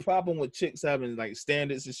don't have a problem with chicks having like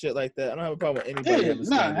standards and shit like that. I don't have a problem with anybody having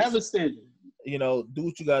standards. Have a standard. You know, do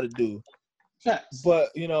what you got to do. Facts.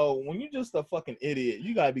 But you know, when you're just a fucking idiot,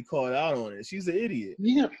 you gotta be called out on it. She's an idiot.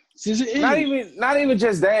 Yeah, she's an idiot. Not even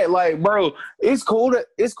just that. Like, bro, it's cool to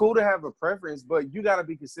have a preference, but you gotta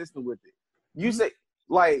be consistent with it. You say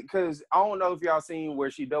like, cause I don't know if y'all seen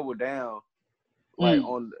where she doubled down, like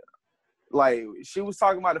she was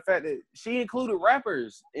talking about the fact that she included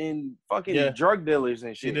rappers in fucking drug dealers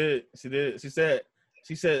and shit. She did.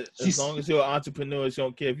 She said as long as you're an entrepreneur, she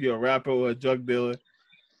don't care if you're a rapper or a drug dealer.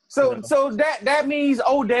 So that means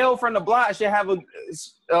Odell from the block should have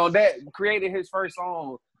that created his first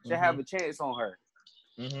song should have a chance on her.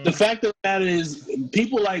 The fact of the matter is,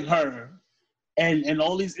 people like her and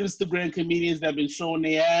all these Instagram comedians that have been showing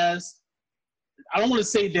their ass, I don't want to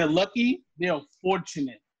say they're lucky, they're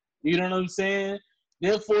fortunate. You know what I'm saying?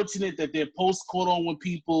 They're fortunate that their posts caught on with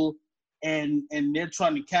people and they're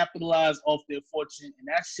trying to capitalize off their fortune, and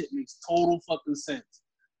that shit makes total fucking sense.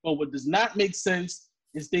 But what does not make sense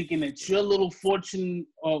is thinking that your little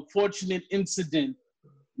fortunate incident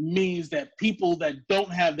means that people that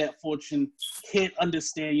don't have that fortune can't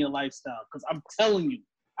understand your lifestyle. Because I'm telling you,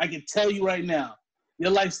 I can tell you right now,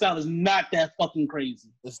 your lifestyle is not that fucking crazy.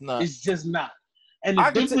 It's not. It's just not. And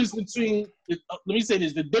the difference between, let me say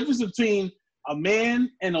this, the difference between a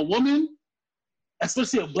man and a woman,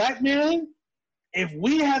 especially a black man, if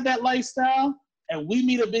we have that lifestyle, and we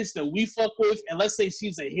meet a bitch that we fuck with, and let's say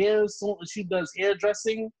she does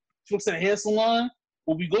hairdressing, she works at a hair salon,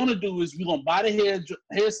 what we're gonna do is we're gonna buy the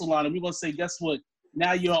hair salon, and we're gonna say, guess what?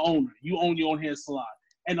 Now you're an owner. You own your own hair salon.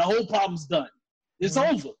 And the whole problem's done. It's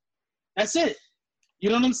over. That's it. You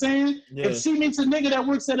know what I'm saying? Yeah. If she meets a nigga that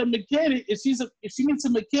works at a mechanic, if she meets a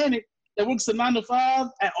mechanic that works a 9 to 5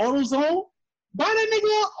 at AutoZone, buy that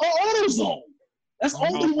nigga an AutoZone. That's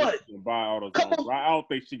only what? I don't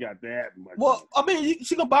think she got that much. Well, I mean,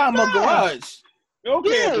 she can buy him a garage.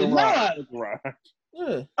 Okay, garage.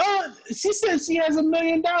 Yeah. She said she has $1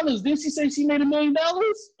 million. Didn't she say she made $1 million?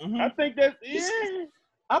 I think that's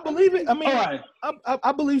I believe it. I mean,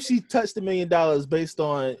 I believe she touched $1 million based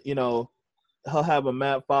on her having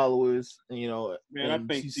mad followers. I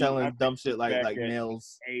think she's selling dumb shit like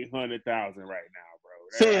nails. 800,000 right now, bro.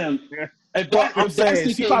 Sam. I'm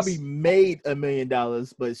saying she probably made $1 million,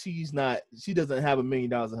 but she doesn't have $1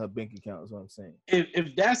 million in her bank account, is what I'm saying.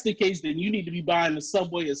 If that's the case, then you need to be buying the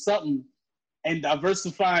Subway or something and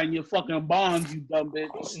diversifying your fucking bonds, you dumb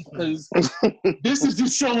bitch. Because this is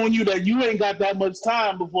just showing you that you ain't got that much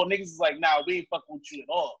time before niggas is like, nah, we ain't fucking with you at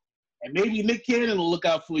all. And maybe Nick Cannon will look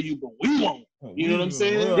out for you, but we won't. You know what I'm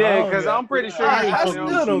saying? Yeah, because I'm pretty sure I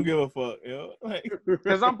still don't give a fuck, yo.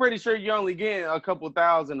 Because I'm pretty sure you only get a couple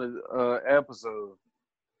thousand episode.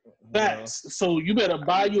 Facts. So you better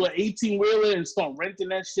buy you an 18-wheeler and start renting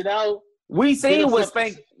that shit out. We seen what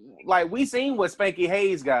Spanky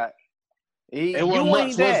Hayes got. You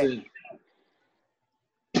ain't that.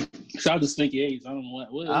 Shout out to Spanky Hayes. I don't know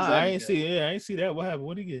what is that. I ain't see. Yeah, I ain't see that. What happened?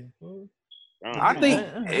 What did he get? I think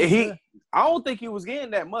I don't think he was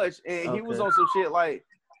getting that much, and he was on some shit like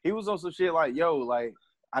yo, like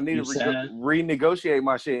I need to renegotiate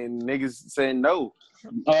my shit, and niggas saying no.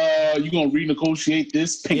 You gonna renegotiate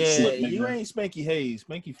this pink slip, nigga? You ain't Spanky Hayes.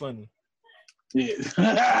 Spanky funny. Yeah,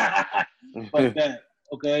 like that.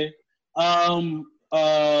 Okay.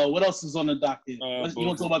 What else is on the docket? You want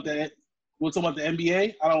to talk about the? We'll talk about the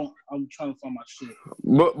NBA. I'm trying to find my shit.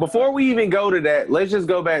 But before we even go to that, let's just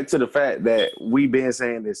go back to the fact that we've been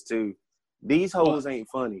saying this too. These hoes ain't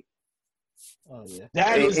funny. Oh yeah,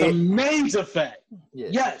 that is a major fact. Yeah.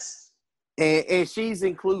 Yes, and she's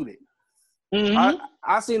included. Mm-hmm.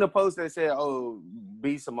 I seen a post that said, "Oh,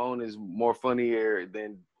 B. Simone is more funnier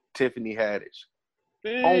than Tiffany Haddish."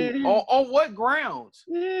 On what grounds?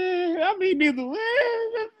 I mean, neither.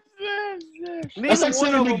 That's like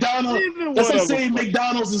saying McDonald's. That's like saying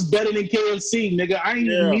McDonald's is better than KFC, nigga. I ain't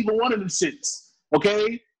even neither one of them shits.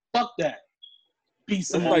 Okay, fuck that.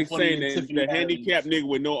 That's like saying that the handicapped nigga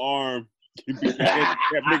with no arm can be the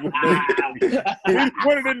handicapped nigga with no arm.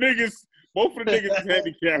 One of the niggas, both of the niggas is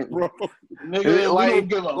handicapped, bro. Nigga,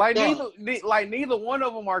 like neither one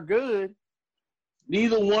of them are good.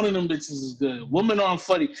 Neither one of them bitches is good. Women aren't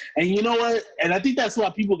funny, and you know what? And I think that's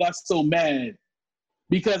why people got so mad.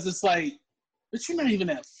 Because it's like, but you're not even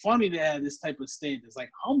that funny to have this type of standards.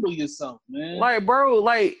 Like, humble yourself, man. Like, bro,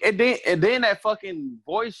 like, and then that fucking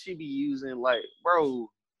voice she be using, like, bro.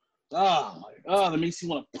 Oh my God, that makes you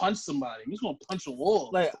want to punch somebody. You just want to punch a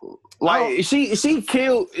wall. Like she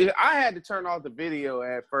killed. I had to turn off the video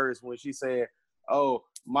at first when she said, "Oh,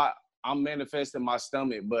 I'm manifesting my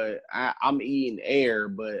stomach, but I'm eating air,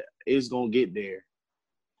 but it's gonna get there."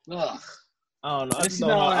 Ugh. I don't know. I just know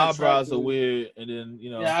her eyebrows are weird, and then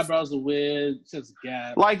Yeah, eyebrows are weird. Just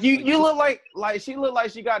gap. Like you look like she looked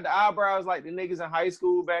like she got the eyebrows like the niggas in high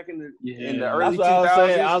school back in the early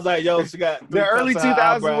 2000s. I was like, yo, she got the early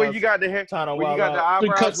 2000s when you got the hair, when you got the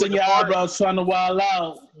eyebrows, cuts in your eyebrows, trying to wild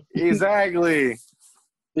out. Exactly.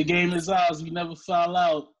 The game is ours. We never foul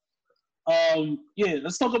out.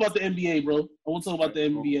 Let's talk about the NBA, bro. I want to talk about the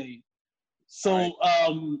NBA. So, I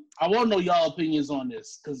want to know y'all opinions on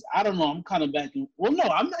this because I don't know. I'm kind of back and I'm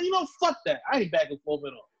not. You know, fuck that. I ain't back and forth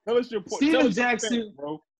at all. Tell us your point. Steven Jackson,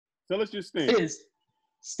 bro. Tell us your stance.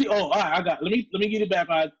 All right. I got. Let me get it back.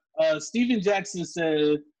 Steven Jackson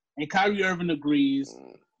said, and Kyrie Irving agrees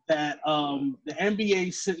that the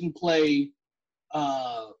NBA shouldn't play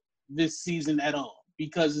this season at all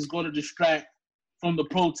because it's going to distract from the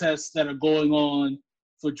protests that are going on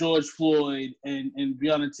for George Floyd and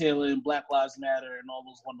Breonna Taylor and Black Lives Matter and all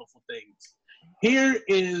those wonderful things. Here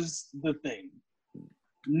is the thing.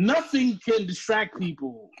 Nothing can distract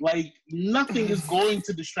people. Like, nothing is going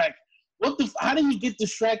to distract. How do you get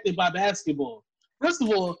distracted by basketball? First of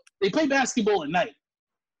all, they play basketball at night.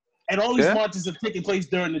 And all these marches are taking place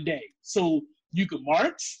during the day. So you can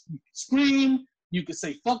march, you can scream, you can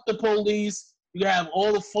say fuck the police, you can have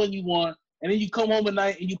all the fun you want, and then you come home at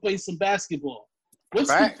night and you play some basketball.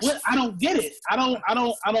 I don't get it. I don't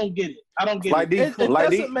get it. I don't get it. It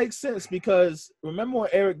doesn't make sense because remember when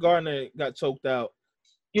Eric Garner got choked out?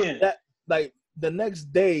 Yeah. That the next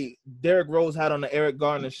day, Derrick Rose had on the Eric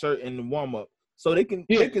Garner shirt in the warm up, so they can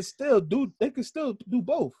still do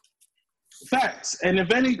both. Facts. And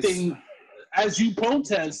if anything, as you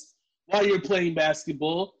protest while you're playing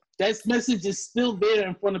basketball, that message is still there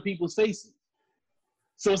in front of people's faces.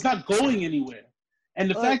 So it's not going anywhere. And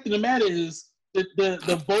the fact of the matter is,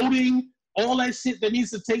 the voting, all that shit that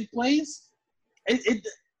needs to take place,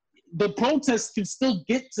 the protests can still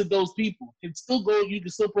get to those people. You can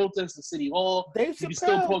still protest at City Hall. You can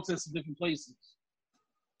still protest in different places.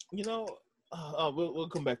 You know, we'll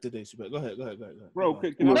come back to this. Go ahead. Bro,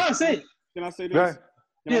 can I say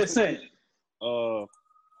this? Say it. So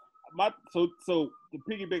to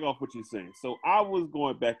piggyback off what you're saying, so I was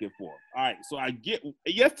going back and forth. All right, so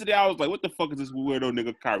yesterday I was like, what the fuck is this weirdo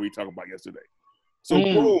nigga Kyrie talking about yesterday? So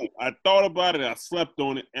boom, I thought about it, I slept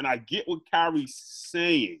on it, and I get what Kyrie's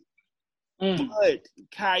saying. But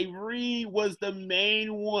Kyrie was the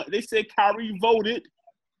main one. They said Kyrie voted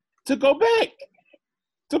to go back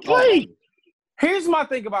to play. Here's my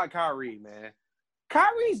thing about Kyrie, man.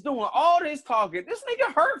 Kyrie's doing all this talking. This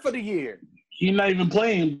nigga hurt for the year. He's not even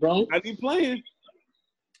playing, bro. I be playing.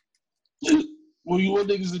 Well, you want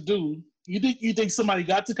niggas to do? You think somebody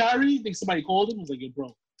got to Kyrie? You think somebody called him? I was like, yo,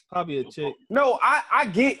 bro. Probably a chick. No, I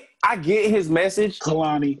get his message.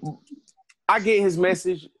 Kalani. I get his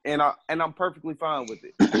message, and I'm perfectly fine with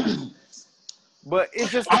it. But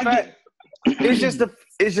it's just the fact.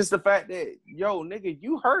 It's just the fact that, yo, nigga,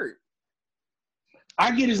 you hurt.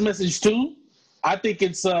 I get his message too. I think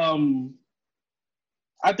it's I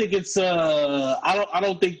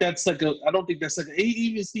don't think that's like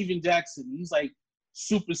even Steven Jackson, he's like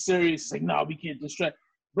super serious. He's like, no, we can't distract.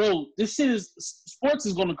 Bro, this shit is sports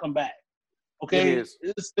is gonna come back. Okay? It is.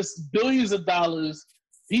 It's billions of dollars.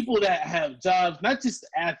 People that have jobs, not just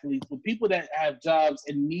athletes, but people that have jobs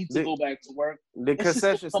and need to go back to work. The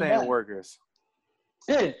concession stand workers.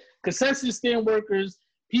 Yeah, concession stand workers,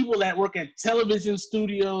 people that work at television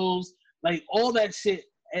studios, like all that shit,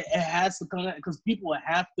 it has to come out because people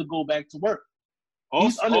have to go back to work.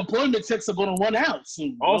 These unemployment checks are going to run out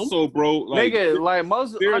soon. Also, bro, like, nigga, like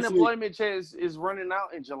most seriously, unemployment checks is running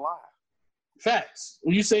out in July. Facts.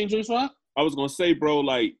 Were you saying, Joe Swap? I was gonna say, bro,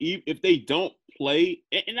 like if they don't play,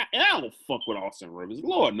 and I don't fuck with Austin Rivers.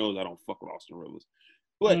 Lord knows I don't fuck with Austin Rivers.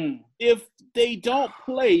 But if they don't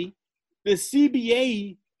play, the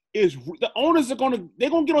CBA is the owners they're gonna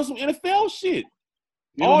get on some NFL shit.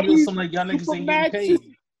 All these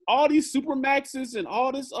super maxes and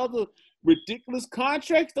all this other ridiculous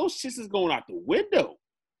contracts, those shits is going out the window.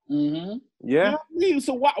 Mm-hmm. Yeah. You know what I mean?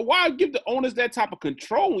 So why give the owners that type of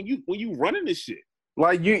control when you running this shit?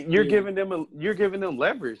 Like you're giving them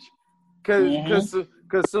leverage, cause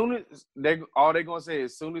soon as all they're gonna say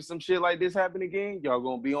is soon as some shit like this happen again, y'all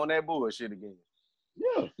gonna be on that bullshit again.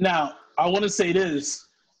 Yeah. Now I want to say this.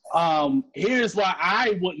 Here's why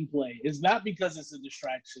I wouldn't play. It's not because it's a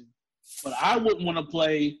distraction, but I wouldn't want to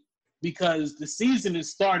play because the season is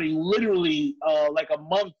starting literally like a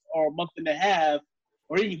month or a month and a half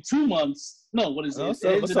or even 2 months. No, what is it? It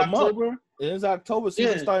ends in October. It ends October.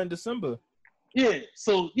 Season starting December. Yeah,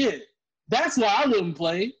 so that's why I wouldn't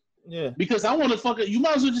play. Yeah, because I want to you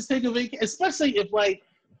might as well just take a vacation, especially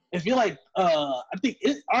if you're like I think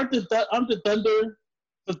the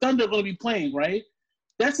Thunder going to be playing, right?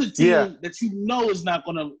 That's a team that you know is not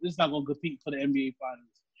going to compete for the NBA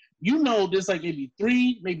Finals. You know, there's like maybe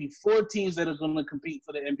 3, maybe 4 teams that are going to compete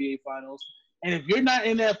for the NBA Finals, and if you're not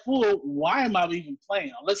in that pool, why am I even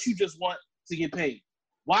playing? Unless you just want to get paid,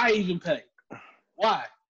 why even pay? Why?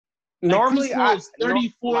 Normally, I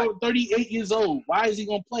 38 years old. Why is he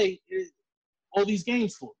gonna play all these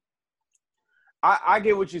games for? I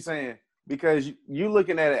get what you're saying because you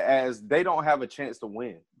looking at it as they don't have a chance to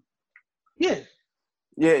win. Yeah,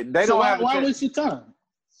 they don't have. Why waste your time?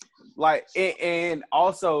 Like, and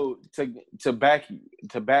also to back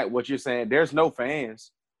what you're saying, there's no fans.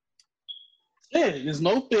 Yeah, there's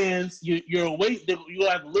no fans. You're away. You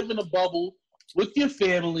have to live in a bubble with your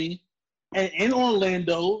family. And in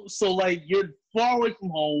Orlando, so like you're far away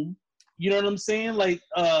from home. You know what I'm saying? I'm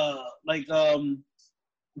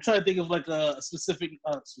trying to think of like a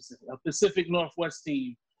Pacific Northwest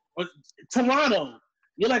team or Toronto.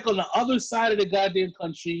 You're like on the other side of the goddamn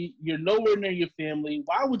country. You're nowhere near your family.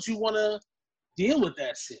 Why would you want to deal with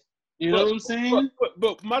that shit? You know what I'm saying?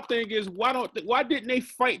 But my thing is, why didn't they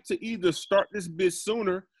fight to either start this bitch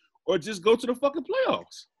sooner or just go to the fucking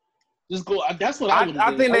playoffs? Just go. That's what I would.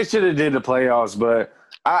 I think they should have did the playoffs, but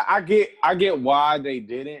I get why they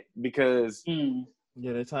didn't because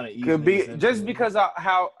they're trying to ease could be just because of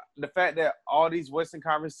how the fact that all these Western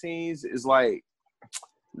Conference teams is like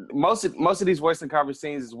most of these Western Conference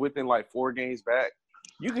teams is within like 4 games back.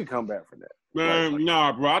 You can come back from that. Man,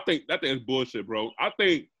 nah, bro. I think it's bullshit, bro. I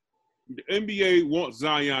think the NBA wants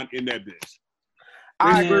Zion in that bitch.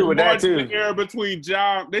 I agree with that too. The era between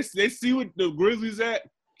Ja, they see what the Grizzlies at.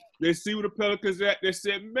 They see where the Pelicans at. They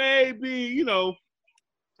said, maybe, let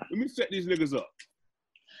me set these niggas up.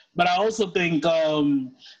 But I also think,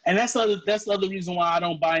 and that's the other reason why I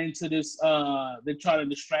don't buy into this. They're trying to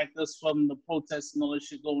distract us from the protests and all this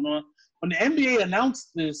shit going on. When the NBA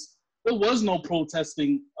announced this, there was no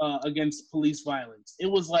protesting against police violence.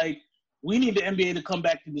 It was like, we need the NBA to come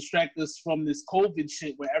back to distract us from this COVID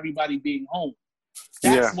shit where everybody being home.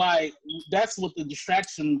 That's what the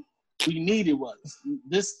distraction we needed was.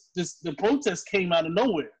 The protest came out of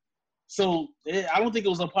nowhere. So I don't think it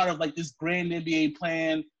was a part of like this grand NBA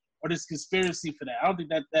plan or this conspiracy for that. I don't think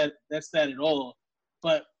that's that at all.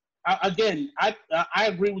 But I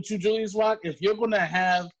agree with you, Julius Rock. If you're going to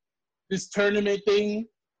have this tournament thing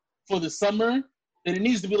for the summer, then it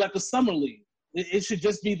needs to be like a summer league. It should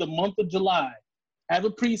just be the month of July. Have a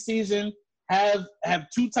preseason. Have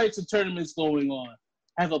 2 types of tournaments going on.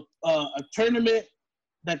 Have a tournament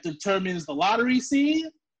that determines the lottery seed,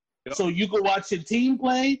 so you can watch your team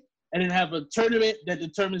play, and then have a tournament that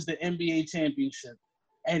determines the NBA championship,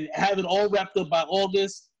 and have it all wrapped up by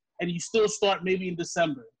August, and you still start maybe in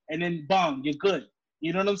December, and then bang, you're good.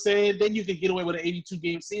 You know what I'm saying? Then you can get away with an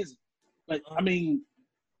 82-game season. But I mean,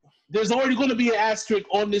 there's already going to be an asterisk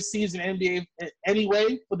on this season NBA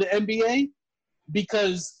anyway for the NBA,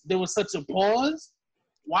 because there was such a pause,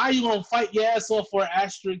 why are you gonna fight your ass off for an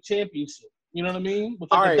asterisk championship? You know what I mean?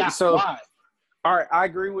 With All right, dot, so why? all right, I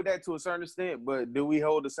agree with that to a certain extent, but do we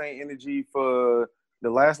hold the same energy for the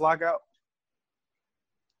last lockout?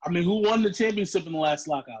 I mean, who won the championship in the last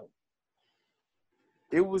lockout?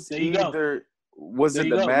 It was There you go. either was There it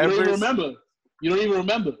you the go. You don't even Mavericks? remember. You don't even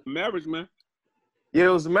remember. Mavericks, man. Yeah, it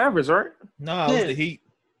was the Mavericks, right? Nah, it was the Heat.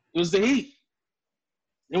 It was the Heat.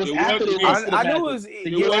 It was It after was- they lost to the I knew it Mavericks. was. The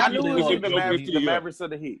Yeah, year I after knew they it was lost. either Jokic, the yeah. Mavericks or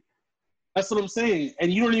the Heat. That's what I'm saying.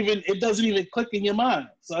 And you don't even, it doesn't even click in your mind.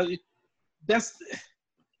 So that's,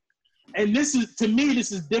 and this is, to me,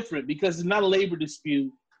 this is different because it's not a labor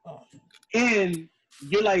dispute. And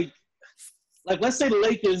you're like, let's say the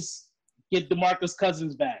Lakers get DeMarcus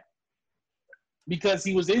Cousins back because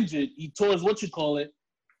he was injured. He tore his whatchamacallit,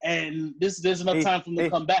 and there's enough time for him to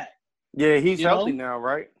come back. Yeah, he's You healthy know? now,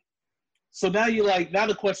 right? So now you're like, now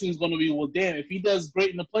the question is going to be, well, damn, if he does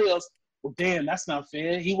great in the playoffs, well, damn, that's not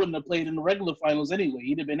fair. He wouldn't have played in the regular finals anyway.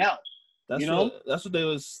 He'd have been out. That's You know? that's what they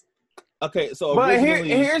was. Okay, so But originally,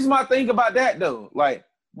 here's my thing about that though. Like,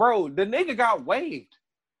 bro, the nigga got waived.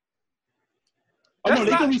 Oh, no, That's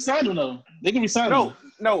they not- can resign him, though. They can resign him.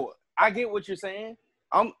 No, I get what you're saying.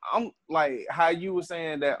 I'm like how you were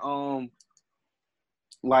saying that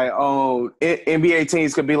NBA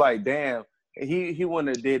teams could be like, damn, he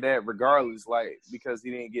wouldn't have did that regardless, like because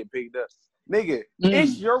he didn't get picked up. Nigga,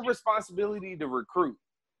 it's your responsibility to recruit.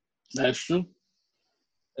 That's true.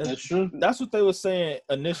 That's true. that's what they were saying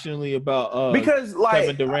initially about Because like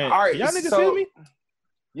Kevin Durant. all right, Y'all niggas so- feel me?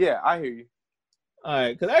 Yeah, I hear you. All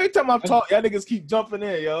right, because every time I'm talking, y'all niggas keep jumping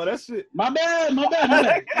in, yo. That shit. My bad. My Say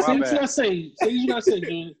what you bad. gotta say. Say what you gotta say,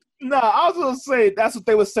 dude. Nah, I was gonna say that's what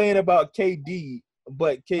they were saying about KD,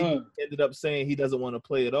 but KD ended up saying he doesn't want to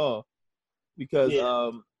play at all because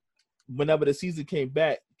whenever the season came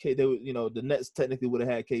back, the Nets technically would have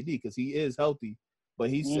had KD because he is healthy,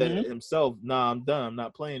 but he said it himself, "Nah, I'm done. I'm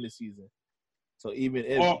not playing this season." So even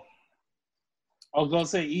if I was gonna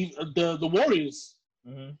say the Warriors.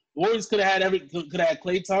 The Warriors could have had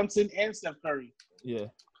Klay Thompson and Steph Curry. Yeah,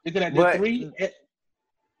 they could have But- the three.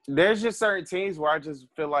 There's just certain teams where I just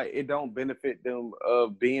feel like it don't benefit them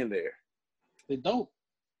of being there. They don't.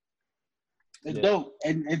 They Yeah. don't.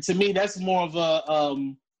 And to me, that's more of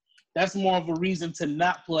a reason to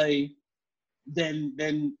not play than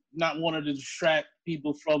not wanting to distract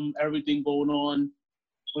people from everything going on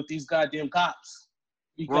with these goddamn cops.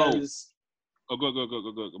 Because Go.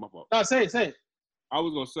 My fault. no, say it. I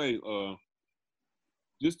was gonna say,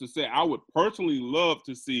 just to say, I would personally love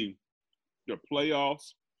to see the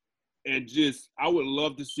playoffs, and I would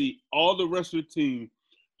love to see all the rest of the team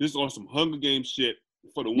just on some Hunger Games shit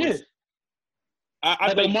for the win. Yeah.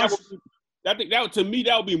 I think that would, to me,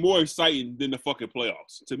 that would be more exciting than the fucking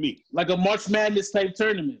playoffs. To me, Like a March Madness type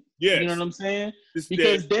tournament. Yes. You know what I'm saying? This-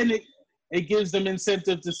 Because then it gives them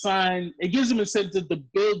incentive to sign. It gives them incentive to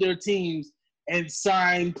build their teams and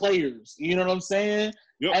sign players. You know what I'm saying?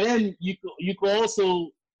 Yep. And then you could also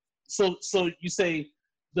so you say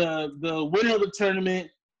the winner of the tournament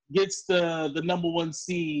gets the number one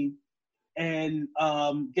seed and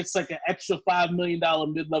gets like an extra $5 million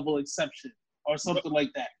mid-level exception or something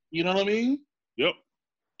like that. You know what I mean? Yep.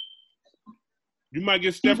 You might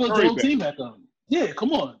get Steph Build the Curry whole back. team back up. Yeah,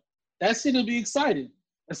 come on. That shit will be exciting.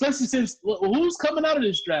 Especially since who's coming out of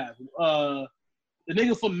this draft? The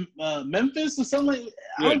nigga from Memphis or something like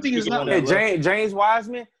I don't think it's not. Yeah, James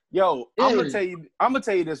Wiseman. Yo, I'm Yeah. gonna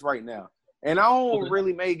tell you this right now. And I don't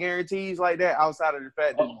really make guarantees like that outside of the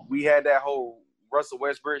fact that we had that whole Russell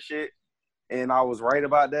Westbrook shit, and I was right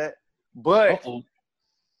about that. But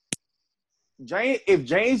if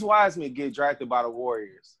James Wiseman get drafted by the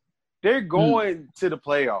Warriors, they're going to the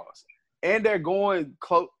playoffs, and they're going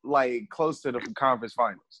close to the conference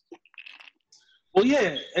finals. Well,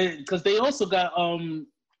 yeah, because they also got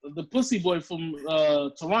the pussy boy from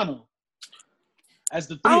Toronto as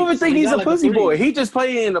the three. I don't even So think they he's got a like pussy three. boy. He just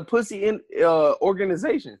played in a pussy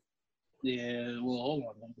organization. Yeah, well, hold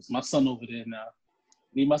on. It's my son over there now.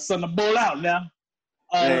 Need my son to ball out now.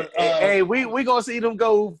 Hey, we gonna see them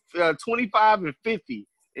go 25 and 50,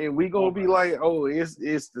 and we gonna be like, oh, it's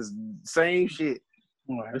the same shit.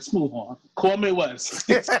 All right, let's move on. Kwame West.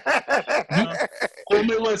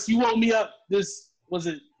 Kwame West, you woke me up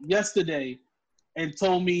yesterday and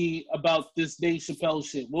told me about this Dave Chappelle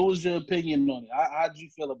shit. What was your opinion on it? How'd you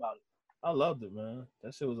feel about it? I loved it, man.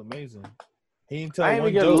 That shit was amazing. He didn't I tell ain't one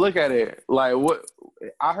even get to joke. look at it. Like what?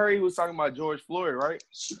 I heard he was talking about George Floyd, right?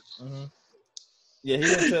 Mm-hmm. Yeah, he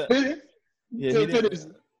didn't tell. Yeah, he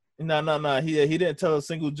didn't. No. He didn't tell a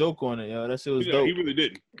single joke on it, yo. That shit was dope. He really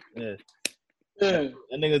didn't. Yeah. Yeah.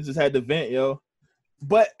 That nigga just had to vent, yo.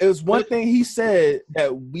 But it was one thing he said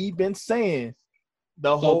that we've been saying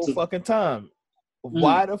the whole fucking time.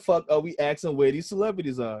 Why the fuck are we asking where these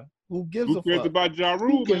celebrities are? Who gives a fuck about Ja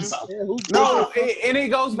Rule, man? No, and it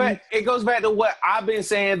goes back. It goes back to what I've been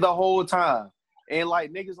saying the whole time. And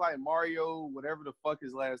like niggas like Mario, whatever the fuck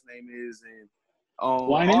his last name is, and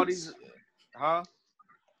all these,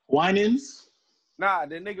 Winans? Nah,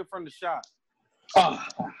 the nigga from the shop.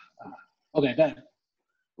 Okay, go ahead.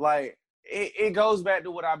 Like it goes back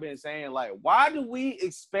to what I've been saying. Like, why do we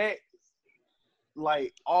expect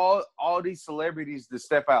like all these celebrities to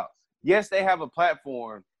step out? Yes, they have a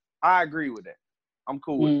platform. I agree with that. I'm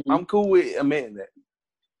cool with I'm cool with admitting that.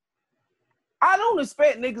 I don't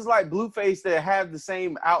expect niggas like Blueface to have the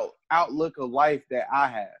same outlook of life that I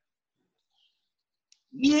have.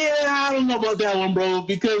 Yeah, I don't know about that one, bro,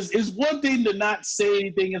 because it's one thing to not say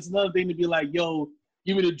anything. It's another thing to be like, yo,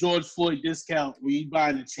 give me the George Floyd discount when you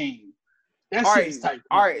buying a chain. That all shit right, is tight.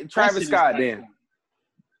 All right, Travis Scott then.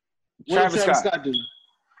 What did Travis Scott do?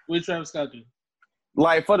 What did Travis Scott do?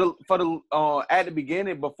 Like for the at the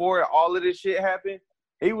beginning, before all of this shit happened,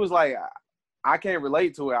 he was like, I can't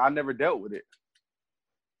relate to it. I never dealt with it.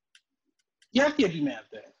 Yeah, I can't be mad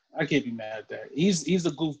at that. He's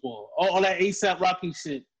a goofball. All that ASAP Rocky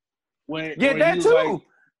shit. Where that he too.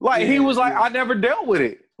 He was like, I never dealt with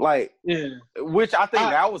it. Like, which I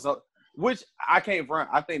think which I can't front.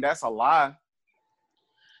 I think that's a lie.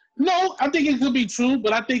 No, I think it could be true,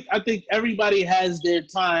 but I think everybody has their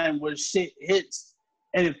time where shit hits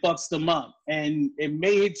and it fucks them up. And it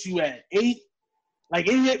may hit you at 8. Like,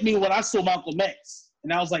 it hit me when I saw Malcolm X,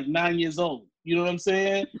 and I was like 9 years old. You know what I'm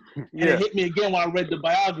saying? And it hit me again when I read the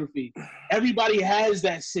biography. Everybody has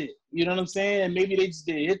that shit. You know what I'm saying? And maybe they just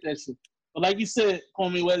didn't hit that shit. But like you said,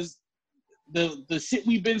 Comey, was the shit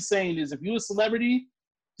we've been saying is if you're a celebrity,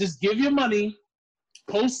 just give your money,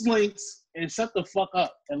 post links, and shut the fuck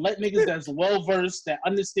up. And let niggas that's well-versed, that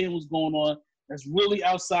understand what's going on, that's really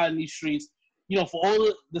outside in these streets. You know, for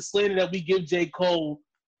all the slander that we give J. Cole,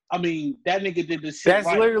 I mean, that nigga did this shit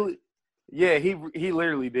right. Literally, yeah, he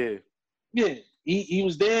literally did. Yeah, he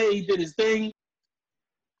was there. He did his thing.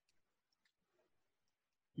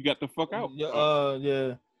 You got the fuck out.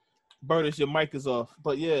 Yeah. Burtis, your mic is off.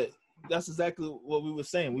 But yeah, that's exactly what we were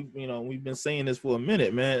saying. We've been saying this for a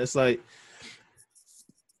minute, man. It's like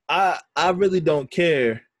I really don't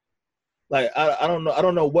care. Like I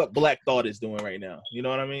don't know what Black Thought is doing right now. You know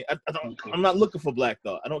what I mean? I'm not looking for Black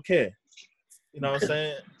Thought. I don't care. You know what I'm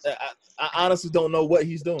saying? I honestly don't know what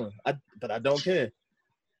he's doing. But I don't care.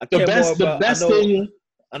 I care more about.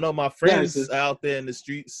 I know my friends out there in the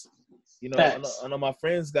streets. You know, I know my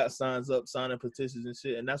friends got signs up, signing petitions and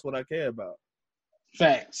shit, and that's what I care about.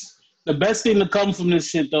 Facts. The best thing to come from this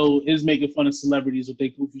shit though is making fun of celebrities with their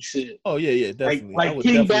goofy shit. Oh yeah, definitely. Like I would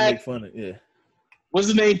King definitely Bach, make fun of What's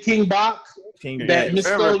his name? King Bach.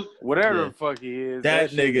 Whatever the fuck he is.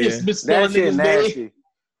 That nigga. That shit nasty.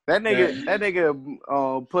 That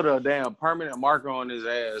nigga put a damn permanent marker on his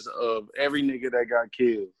ass of every nigga that got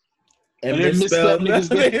killed. And misspelled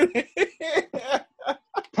niggas.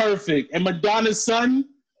 Perfect. And Madonna's son,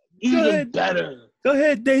 even better. Go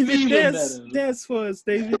ahead, David. Dance for us,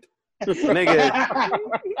 David. Nigga.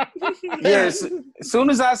 Yes. As soon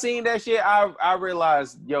as I seen that shit, I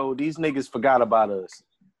realized, yo, these niggas forgot about us.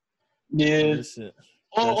 Yeah.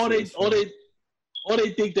 Or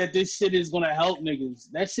they think that this shit is gonna help niggas.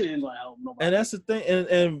 That shit ain't gonna help nobody. And that's the thing.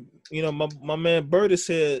 And you know, my man Burtis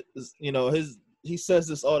said, you know, he says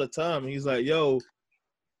this all the time. He's like, yo,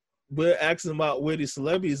 we're asking about where these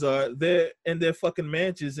celebrities are. They're in their fucking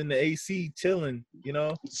mansions in the AC chilling, you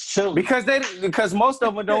know? Because most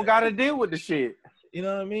of them don't got to deal with the shit. You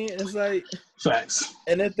know what I mean? It's like facts.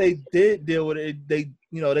 And if they did deal with it, they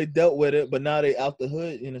dealt with it, but now they out the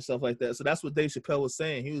hood and stuff like that. So that's what Dave Chappelle was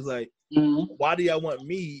saying. He was like, why do y'all want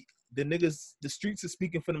me? The streets are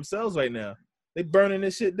speaking for themselves right now. They burning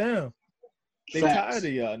this shit down. They tired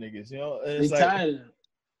of y'all niggas, you know? And it's tired.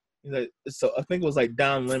 So I think it was like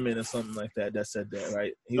Don Lemon or something like that said that,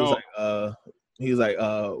 right? He was like,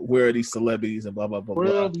 where are these celebrities and blah blah blah.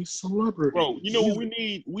 Where are these celebrities? Bro, you know what we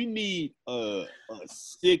need? We need a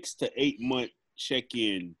 6 to 8 month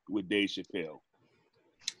check-in with Dave Chappelle.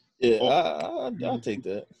 Yeah, I'll take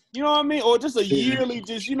that. You know what I mean? Or just a yearly,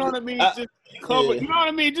 just you know what I mean? Just cover. You know what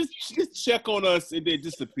I mean? Just check on us and then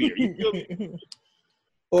disappear. You feel me?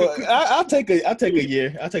 Well, I'll take a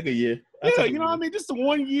year. Yeah, you know what I mean? Just a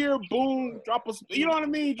 1 year, boom, drop a, you know what I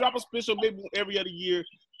mean? Drop a special maybe every other year.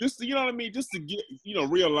 Just to, you know what I mean? Just to get,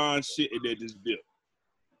 realign shit and then just dip.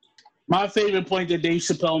 My favorite point that Dave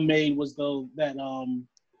Chappelle made was though that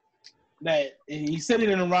he said it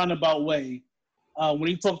in a roundabout way, when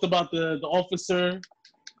he talked about the officer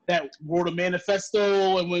that wrote a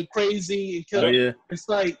manifesto and went crazy and killed. Oh yeah. It's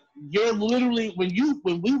like you're literally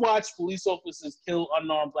when we watch police officers kill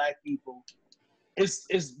unarmed black people,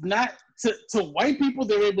 it's not to white people.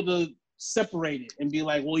 They're able to separate it and be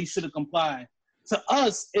like, well, he should have complied. To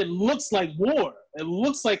us, it looks like war. It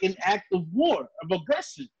looks like an act of war, of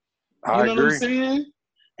aggression. You know what I'm saying?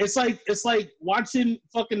 It's like watching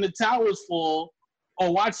fucking the towers fall,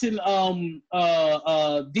 or watching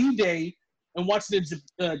D-Day and watching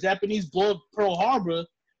the Japanese blow up Pearl Harbor,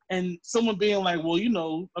 and someone being like,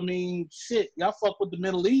 well, I mean, shit, y'all fuck with the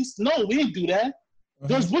Middle East? No, we didn't do that.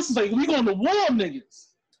 George Bush is like, we going to war, niggas.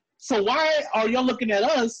 So why are y'all looking at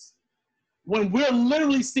us when we're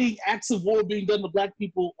literally seeing acts of war being done to black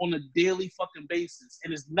people on a daily fucking basis?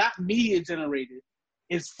 And it's not media generated.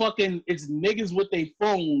 It's niggas with their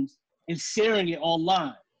phones and sharing it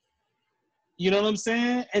online. You know what I'm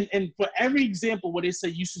saying? And for every example where they say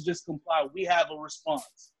you should just comply, we have a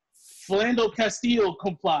response. Philando Castillo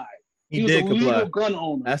complied. He was did a comply. legal gun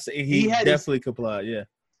owner. He definitely complied, yeah.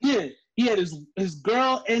 Yeah. He had his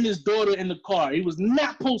girl and his daughter in the car. He was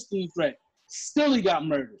not posting a threat. Still he got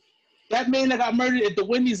murdered. That man that got murdered at the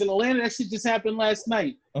Wendy's in Atlanta, that shit just happened last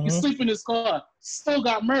night. He sleep in his car. Still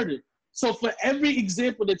got murdered. So for every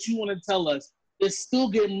example that you want to tell us, they're still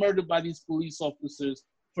getting murdered by these police officers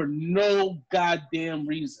for no goddamn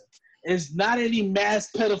reason. It's not any mass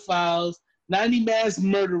pedophiles, not any mass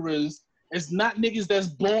murderers. It's not niggas that's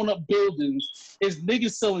blowing up buildings. It's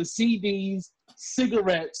niggas selling CDs,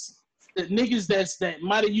 cigarettes, the niggas that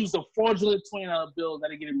might have used a fraudulent $20 bill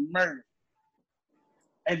that are getting murdered.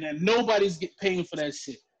 And then nobody's paying for that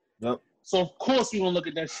shit. Yep. So of course we gonna look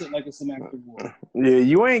at that shit like it's an act of war. Yeah,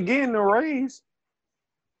 you ain't getting a raise.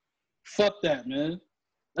 Fuck that, man.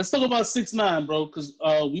 Let's talk about 6ix9ine, bro, because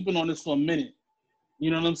we've been on this for a minute.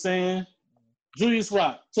 You know what I'm saying? Julius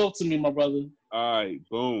Rock, talk to me, my brother. All right,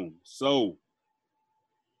 boom. So,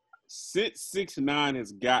 since 6ix9ine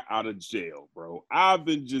has got out of jail, bro, I'm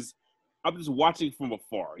just watching from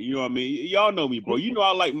afar. You know what I mean? Y'all know me, bro. You know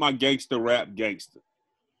I like my gangster rap gangster.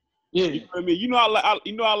 Yeah. You know what I mean? You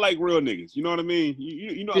know I like real niggas. You know what I mean?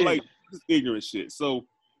 You know I like this ignorant shit. So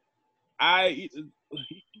I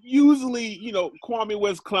usually, Kwame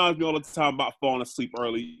West clowns me all the time about falling asleep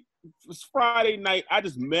early. It's Friday night. I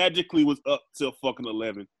just magically was up till fucking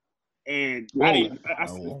 11. And I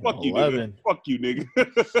said, fuck you, nigga. Fuck you, nigga.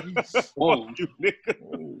 Fuck you,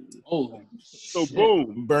 nigga. Oh, so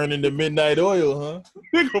boom. Burning the midnight oil, huh?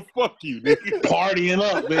 Nigga, fuck you, nigga. Partying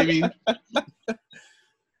up, baby.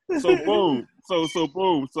 So boom. So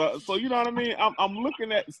boom. So you know what I mean? I'm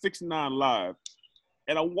looking at 6ix9ine live,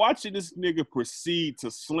 and I'm watching this nigga proceed to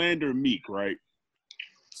slander Meek, right?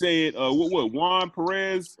 Saying what Juan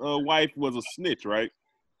Perez's wife was a snitch, right?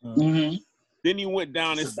 Mm-hmm. Then he went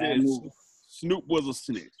down and said Snoop was a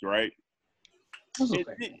snitch, right? Okay.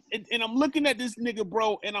 And I'm looking at this nigga,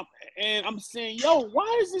 bro, and I'm saying, yo,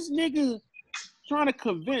 why is this nigga trying to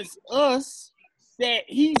convince us that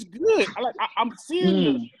he's good? I'm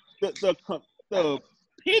seeing the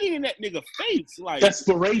pity in that nigga face, like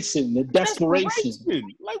desperation. Like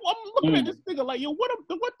I'm looking at this nigga like, yo, what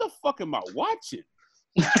the fuck am I watching?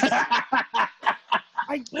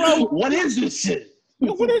 Like, bro, what is this shit?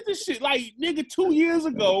 Yo, what is this shit? Like, nigga, 2 years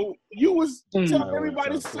ago, you was telling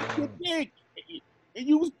everybody to suck your dick, and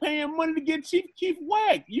you was paying money to get Chief Keef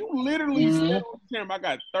whacked. You literally said on camera, I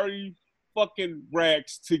got 30 fucking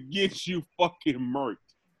racks to get you fucking murked.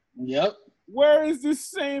 Yep. Where is this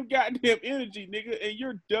same goddamn energy, nigga? And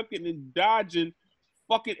you're ducking and dodging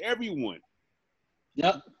fucking everyone.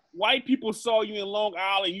 Yep. White people saw you in Long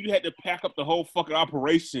Island, you had to pack up the whole fucking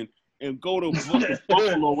operation and go to fucking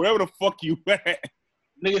Buffalo, wherever the fuck you at.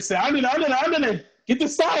 Nigga said, I'm in it. Get the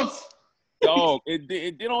stuff. Dog, and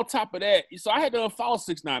then on top of that, so I had to unfollow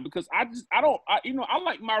 6ix9ine because I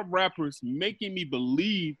like my rappers making me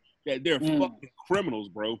believe that they're fucking criminals,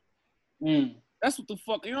 bro. That's what the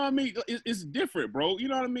fuck, you know what I mean? It's different, bro. You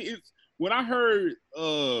know what I mean? It's when I heard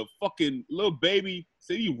fucking Lil Baby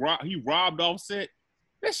say he robbed Offset,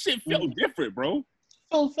 that shit felt different, bro.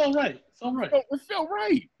 Felt right. It felt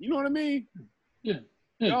right. You know what I mean? Yeah.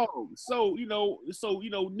 Yo, so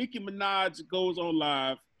Nicki Minaj goes on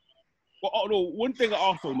live. Well, no, one thing I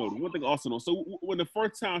also know. So when the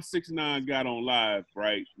first time 6ix9ine got on live,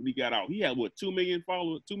 right, when he got out, he had what, 2 million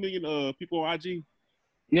followers, 2 million people on IG.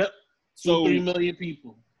 Yep. So 3 million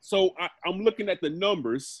people. So I'm looking at the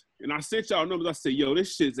numbers, and I sent y'all numbers. I said, yo,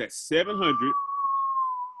 this shit's at 700,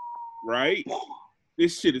 right?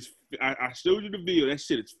 This shit is. I showed you the video. That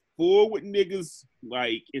shit is full with niggas.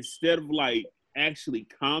 Like, instead of like actually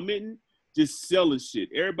commenting, just selling shit.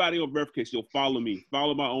 Everybody on verification, yo, follow me,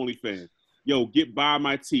 follow my OnlyFans. Yo, buy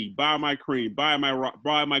my tea, buy my cream, buy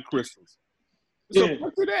my crystals. So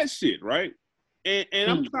look at that shit, right? And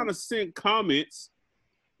I'm trying to send comments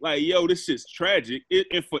like, yo, this shit's tragic.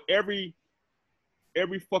 And for every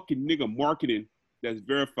fucking nigga marketing that's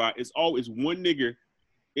verified, it's always one nigga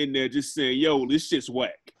in there just saying, yo, this shit's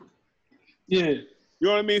whack. Yeah. You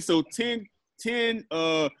know what I mean? So 10,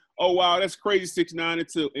 oh wow, that's crazy, 6ix9ine and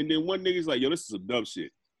 2. And then one nigga's like, yo, this is some dumb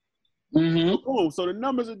shit. Mm-hmm. Boom. So the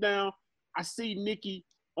numbers are down. I see Nicki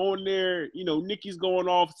on there, you know, Nicki's going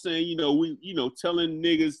off saying, you know, telling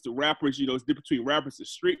niggas to rappers, you know, it's different between rappers and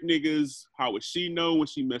street niggas. How would she know when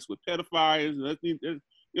she messed with pedophiles?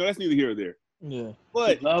 That's neither here or there. Yeah.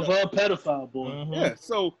 But love her pedophile, boy. Mm-hmm. yeah,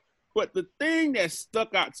 so but the thing that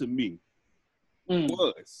stuck out to me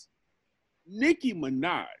was Nicki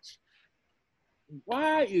Minaj.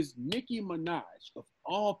 Why is Nicki Minaj, of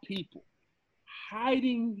all people,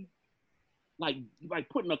 hiding, like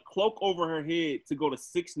putting a cloak over her head to go to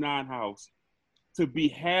 6ix9ine house to be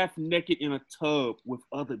half naked in a tub with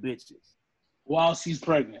other bitches While she's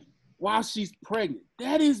pregnant.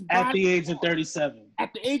 That is at the age of 37.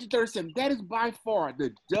 At the age of 37, that is by far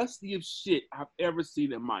the dustiest shit I've ever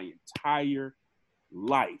seen in my entire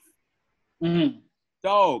life. Mm-hmm.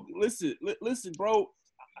 Dog, listen, bro.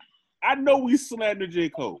 I know we slander J.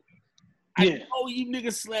 Cole. I know you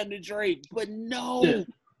niggas slander Drake, but no. Yeah.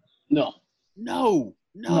 No.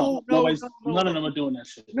 None of them are doing that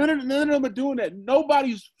shit. None of them are doing that.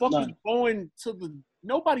 Nobody's fucking going to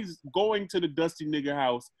the dusty nigga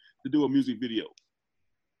house to do a music video.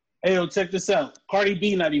 Hey, yo, check this out. Cardi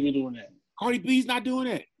B not even doing that. Cardi B's not doing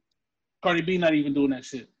that. Cardi B not even doing that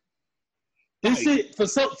shit. This shit, for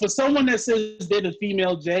someone that says they're the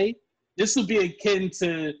female J, this would be akin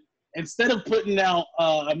to, instead of putting out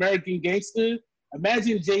American Gangster,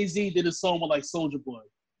 imagine Jay-Z did a song with like Soulja Boy.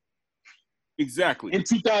 Exactly. In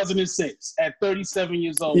 2006, at 37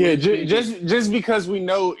 years old. Yeah, just because we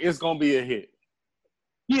know it's gonna be a hit.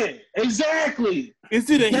 Yeah, exactly. Is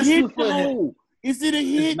it a hit though? Is it a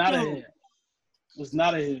hit? It's not a hit. It's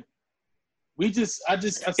not a hit.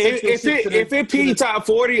 If it peaked top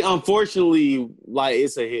 40, unfortunately, like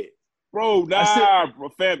it's a hit. Bro, bro,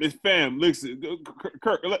 fam. Listen,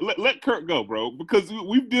 Kirk, let Kirk go, bro, because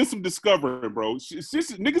we did some discovering, bro.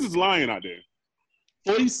 Niggas is lying out there.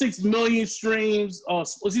 46 million streams,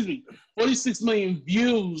 46 million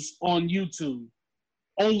views on YouTube.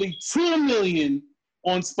 Only 2 million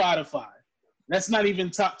on Spotify. That's not even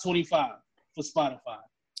top 25 for Spotify.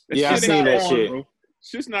 Yeah, I seen that shit. Bro.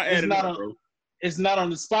 Shit's not adding up, bro. It's not on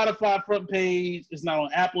the Spotify front page. It's not on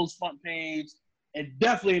Apple's front page. And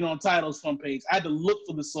definitely ain't on Tidal's front page. I had to look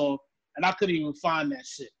for the song, and I couldn't even find that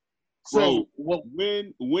shit. So bro,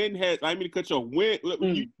 when had I mean to cut you off?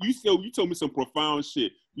 You told me some profound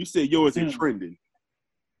shit. You said, "Yo, is it trending?"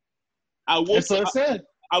 That's what I said.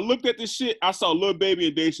 I looked at this shit. I saw Lil Baby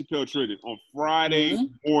and Dave Chappelle trending on Friday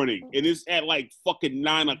morning, and it's at like fucking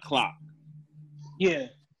 9:00. Yeah.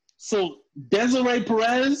 So Desiree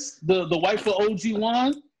Perez, the wife of OG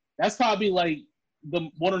Juan, that's probably like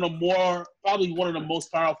one of the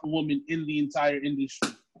most powerful women in the entire industry,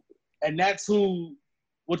 and that's who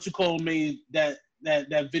made that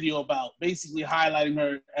video about, basically highlighting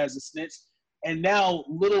her as a snitch. And now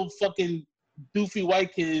little fucking doofy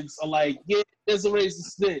white kids are like, yeah, Desiree's a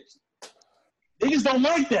snitch. Niggas don't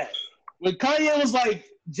like that. When Kanye was like,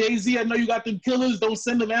 Jay-Z, I know you got them killers, don't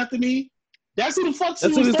send them after me. That's who the fuck she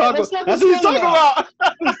was talking about. That's what he's talking about.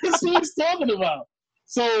 That's what he's talking about.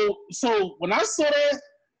 So when I saw that,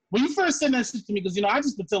 when you first sent that shit to me, because I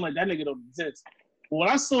just pretend like that nigga don't exist. But when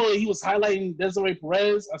I saw he was highlighting Desiree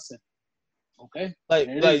Perez, I said, okay.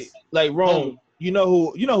 Like Rome, you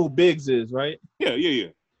know who Biggs is, right? Yeah.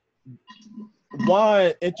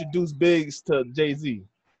 Juan introduced Biggs to Jay-Z.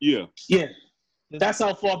 Yeah. That's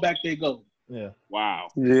how far back they go. Yeah. Wow.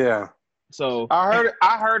 Yeah. So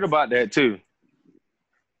I heard about that too.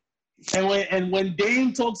 And when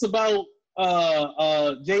Dame talks about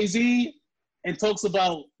Jay-Z and talks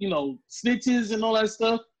about snitches and all that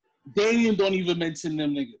stuff, Dame don't even mention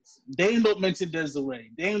them niggas. Dame don't mention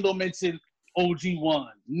Desiree. Dame don't mention OG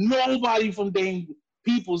Juan. Nobody from Dame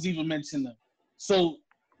Peoples even mention them. So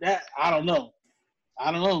that I don't know.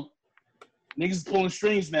 Niggas pulling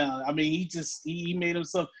strings now. I mean, he made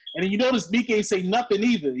himself. And then you notice Meek ain't say nothing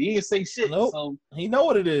either. He ain't say shit. Nope. So he know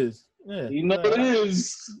what it is. Yeah. He know what it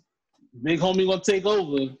is. Big homie gonna take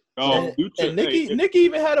over. And Nicki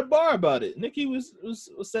even had a bar about it. Nicki was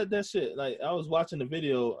said that shit. Like, I was watching the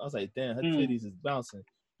video, I was like, damn, her titties is bouncing.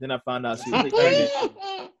 Then I found out she was pregnant.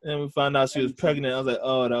 And we found out she was pregnant. I was like,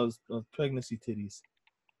 oh, that was pregnancy titties.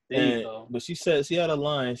 There you go. But she said she had a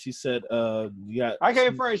line. She said, "You got." I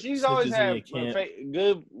can't front. She's always snitches in had your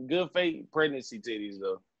camp. good fake pregnancy titties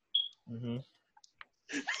though. Mm-hmm.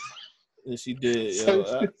 And she did.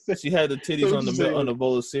 So- She had the titties so on the what you on say? the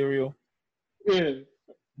bowl of cereal. Yeah.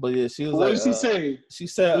 But yeah, she was What like, did she say? she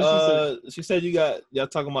said, What she said y'all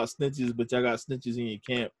talking about snitches, but y'all got snitches in your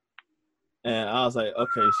camp. And I was like,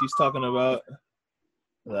 okay, she's talking about.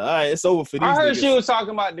 All right, it's over for these I heard niggas. she was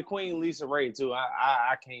talking about the Queen Lisa Ray too.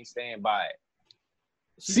 I can't stand by it.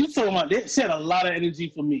 She talking about that. She had a lot of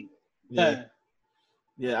energy for me. Yeah,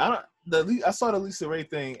 yeah. I saw the Lisa Ray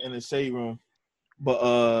thing in the shade room,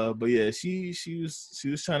 but yeah, she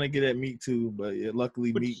was trying to get at Meek too, but yeah,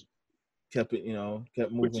 luckily Meek kept it,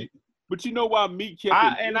 kept moving. But you know why Meek kept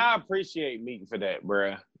it moving? I appreciate Meek for that,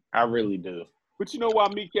 bruh. I really do. But you know why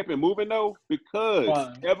Meek kept it moving though?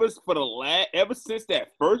 Because ever since that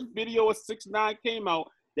first video of 6ix9ine came out,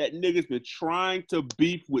 that nigga's been trying to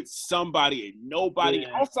beef with somebody, and nobody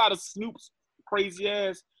outside of Snoop's crazy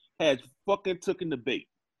ass has fucking taken the bait.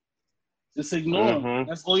 Just ignore him.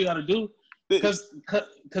 That's all you got to do. Because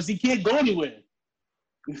he can't go anywhere.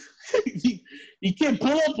 he can't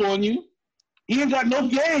pull up on you. He ain't got no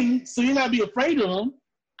game, so you gotta be afraid of him.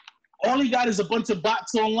 All he got is a bunch of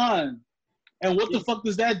bots online. And what the fuck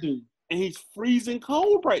does that do? And he's freezing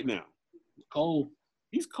cold right now. Cold.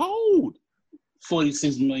 He's cold.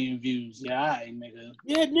 46 million views. Yeah, all right, nigga.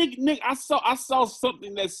 Yeah, Nick. I saw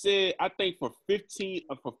something that said I think for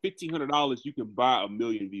 $1,500 you can buy 1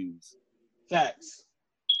 million views. Facts.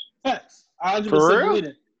 I 100% believe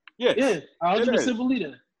it. Yes. Yeah, I 100% believe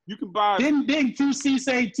it. You can buy. Didn't QC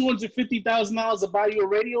say $250,000 to buy you a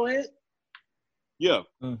radio hit? Yeah.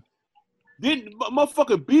 Then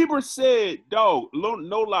motherfucker Bieber said, dog,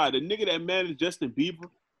 no lie, the nigga that managed Justin Bieber,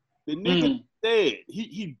 the nigga said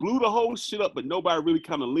he blew the whole shit up, but nobody really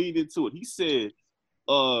kind of leaned into it. He said,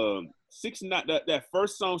 6ix9ine, that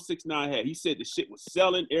first song 6ix9ine had, he said the shit was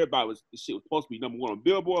selling. The shit was supposed to be number 1 on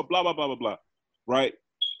Billboard, blah, blah, blah, blah, blah. Right?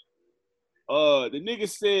 The nigga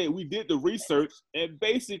said we did the research, and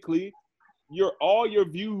basically all your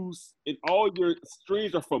views and all your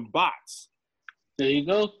streams are from bots. There you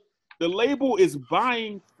go. The label is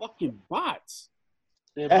buying fucking bots.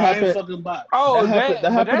 They're buying fucking bots. Oh, that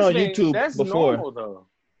happened on YouTube that's before. Normal, though.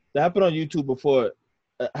 That happened on YouTube before.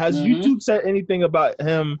 Has YouTube said anything about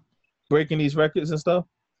him breaking these records and stuff?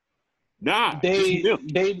 Nah. They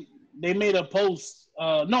made a post.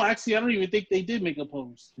 No, actually, I don't even think they did make a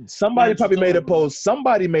post. Somebody probably made a post.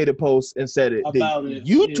 Somebody made a post and said it. About it.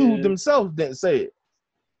 YouTube themselves didn't say it.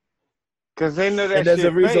 Because they know that. And there's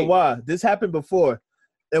shit a reason fake. why. This happened before.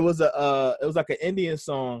 It was like an Indian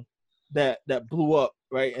song that blew up,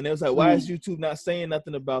 right? And it was like, why is YouTube not saying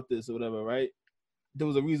nothing about this or whatever, right? There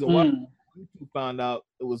was a reason why. YouTube found out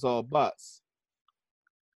it was all bots.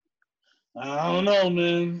 I don't know,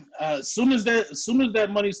 man. As soon as that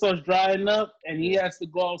money starts drying up and he has to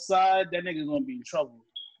go outside, that nigga's gonna be in trouble.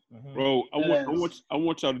 Bro, I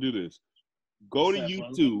want y'all to do this. Go to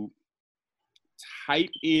YouTube, type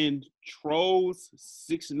in Trolls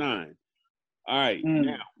 6ix9ine. All right,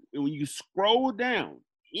 now when you scroll down,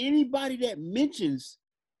 anybody that mentions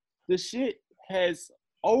the shit has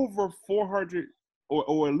over 400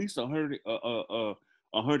 or at least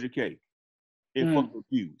 100K in fucking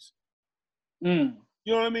views. You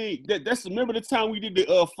know what I mean? That's remember the time we did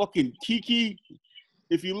the fucking Kiki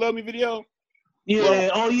If You Love Me video? Yeah, bro.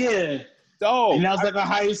 Oh yeah. Dog. And that was like a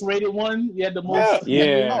highest rated one. You had the most.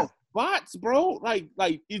 Yeah. Bots, bro. Like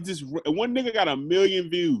it just one nigga got 1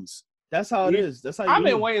 million views. That's how it is. That's how I've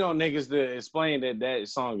been waiting on niggas to explain that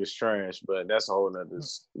song is trash, but that's a whole nother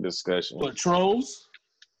discussion. But Trolls?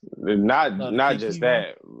 Not just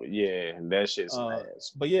that. Yeah, that shit's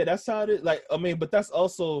ass. But yeah, that's how it is. Like, I mean, but that's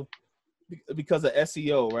also because of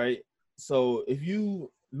SEO, right? So if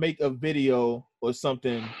you make a video or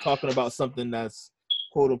something talking about something that's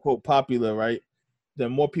quote unquote popular, right?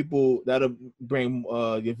 Then more people that'll bring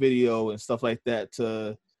your video and stuff like that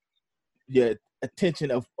to attention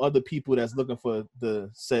of other people that's looking for the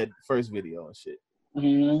said first video and shit.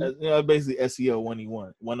 Basically SEO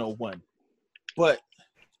 101. But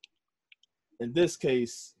in this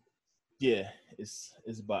case, yeah, it's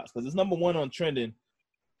bots because it's number 1 on trending.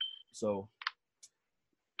 So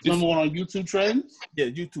number 1 on YouTube trends? Yeah,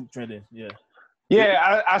 YouTube trending. Yeah.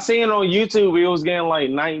 Yeah, I seen it on YouTube. It was getting like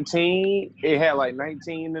 19. It had like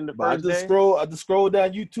 19 in the first day. I just scrolled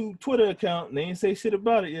down YouTube Twitter account and they ain't say shit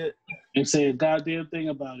about it yet. They say a goddamn thing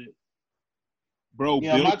about it. Bro,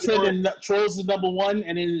 yeah, my trending Trolls is number 1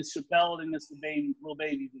 and then it's Chappelle and it's the Lil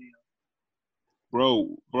Baby video.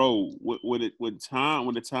 Bro, when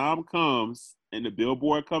the time comes and the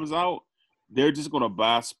Billboard comes out, they're just gonna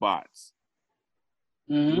buy spots.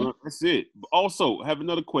 Mm-hmm. You know, that's it. But also, I have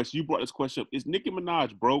another question. You brought this question up. Is Nicki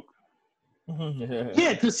Minaj broke?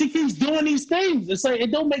 Yeah, because she keeps doing these things. It's like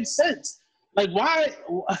it don't make sense. Like why?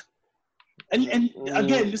 And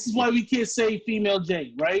again, this is why we can't say female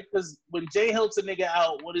Jay, right? Because when Jay helps a nigga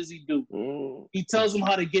out, what does he do? He tells him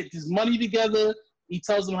how to get his money together. He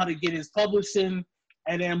tells him how to get his publishing,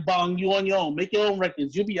 and then bong, you on your own. Make your own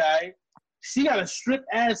records. You'll be all right. She got a strip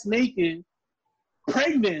ass naked,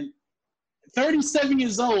 pregnant, 37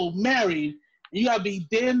 years old, married. You gotta be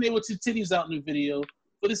damn near with your titties out in the video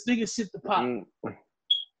for this nigga shit to pop.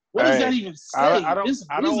 What does that even say?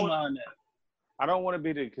 I don't want to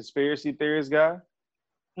be the conspiracy theorist guy.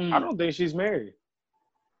 I don't think she's married.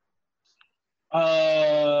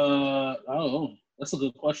 I don't know. That's a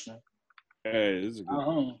good question. Hey, this is a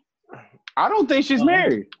good I don't think she's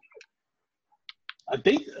married. I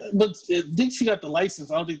think she got the license.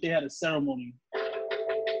 I don't think they had a ceremony.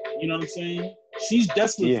 You know what I'm saying? She's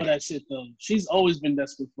desperate for that shit, though. She's always been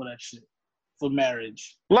desperate for that shit, for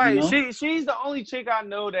marriage. Like, you know? she's the only chick I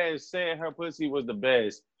know that said her pussy was the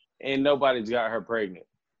best, and nobody's got her pregnant.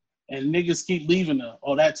 And niggas keep leaving her.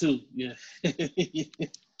 Oh, that too. Yeah.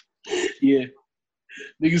 Yeah.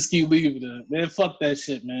 Niggas keep leaving her. Man, fuck that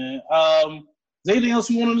shit, man. Is there anything else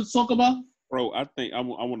you wanted to talk about? Bro, I think I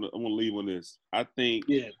want to leave on this. I think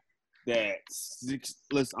that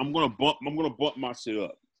I'm gonna bump my shit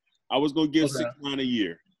up. I was gonna give 6 9 a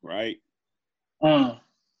year, right?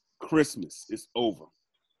 Christmas is over.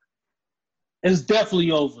 It's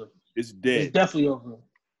definitely over. It's dead. It's definitely over.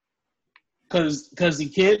 Cause he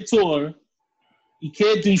can't tour, he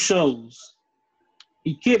can't do shows,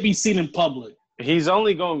 he can't be seen in public. He's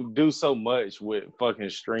only gonna do so much with fucking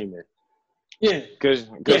streaming. Yeah, because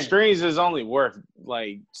streams is only worth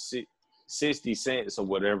like 60 cents or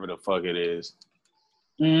whatever the fuck it is.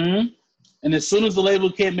 Mm-hmm. And as soon as the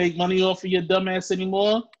label can't make money off of your dumbass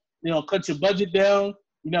anymore, they're gonna cut your budget down.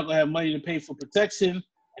 You're not gonna have money to pay for protection, and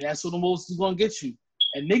that's what the most is gonna get you.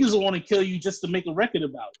 And niggas will want to kill you just to make a record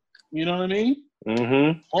about it. You know what I mean?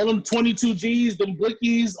 Mm-hmm. All them 22 G's, them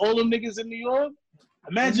Blickies, all them niggas in New York.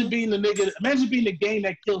 Imagine being the nigga. Imagine being the gang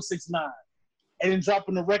that killed 6 9 and then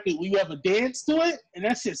dropping the record where you have a dance to it and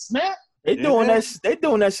that shit snap. They doing that. They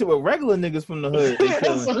doing that shit with regular niggas from the hood.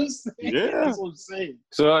 That's what I'm saying. Yeah, that's what I'm saying.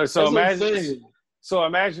 So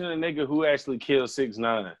imagine a nigga who actually killed 6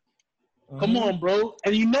 9. Come on, bro.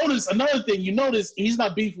 And you notice another thing. You notice he's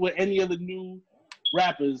not beefing with any of the new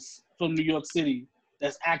rappers from New York City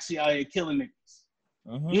that's actually out here killing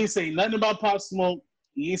niggas. He ain't say nothing about Pop Smoke.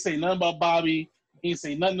 He ain't say nothing about Bobby. He ain't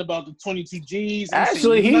say nothing about the 22 G's.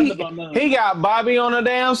 Actually, he got Bobby on a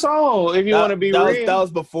damn song. If you want to be real, that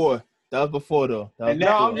was before. That was before though.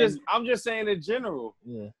 I'm just saying in general.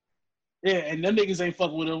 Yeah. Yeah, and them niggas ain't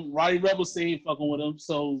fucking with him. Roddy Rebel say ain't fucking with him.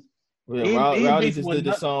 So Rowdy just did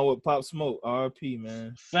the song with Pop Smoke. R.P.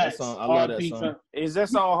 man. Facts. That song, I love that song. Is that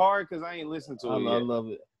song hard? Because I ain't listened to it yet. I love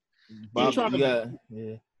it. Bob, yeah.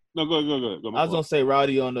 No, go. I was gonna say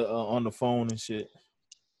Rowdy on the phone and shit.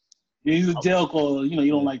 Yeah, he's a jail caller. You know,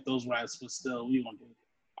 you don't like those raps, but still, we gonna do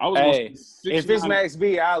it. If it's Max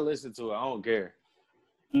B, I'll listen to it. I don't care.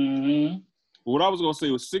 Mm-hmm. What I was gonna say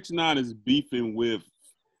was 6 9 is beefing with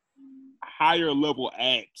higher level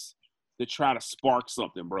acts to try to spark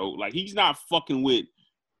something, bro. Like he's not fucking with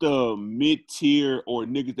the mid tier or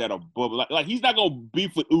niggas that are above. Like he's not gonna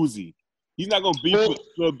beef with Uzi. He's not gonna beef with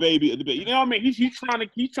the baby. You know what I mean? He's trying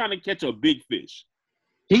to catch a big fish.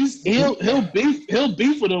 He'll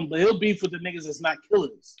beef with them, but he'll beef with the niggas that's not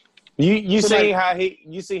killers. You see how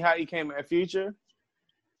he came at Future?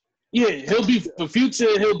 Yeah, he'll be for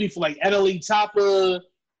Future. He'll be for like NLE Chopper,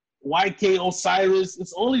 YK Osiris.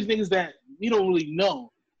 It's all these niggas that we don't really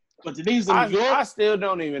know. But the niggas in New York, I still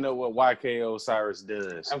don't even know what YK Osiris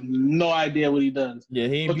does. I have no idea what he does. Yeah,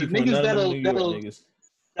 he ain't but the beefing niggas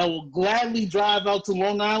that will gladly drive out to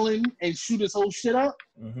Long Island and shoot his whole shit up.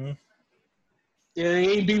 Mm-hmm. Yeah, they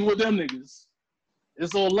ain't beef with them niggas.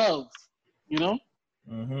 It's all love, you know.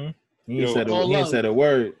 Mm-hmm. He ain't said a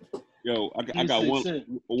word. Yo, I got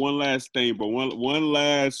one last thing, bro. One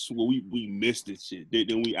last. Well, we missed this shit.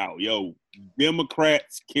 Then we out. Yo,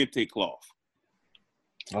 Democrats Kente Cloth.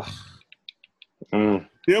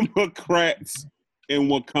 Democrats in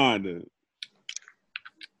Wakanda.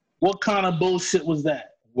 What kind of bullshit was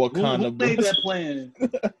that? What kind of bullshit? Who made that plan?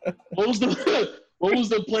 What was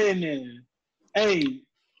the plan there? Hey,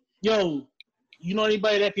 yo, you know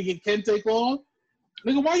anybody that can get Kente Cloth?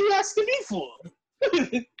 Nigga, why you asking me for?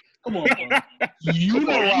 Come on, bro. You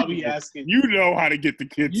know why we asking. You know how to get the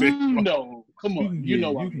Kente. You know. Come on. You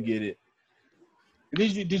know why you can get it.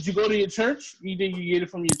 Did you go to your church? You get it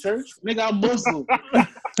from your church? Nigga, I'm Muslim.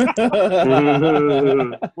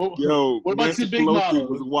 Yo, what about Nancy your big Pelosi model?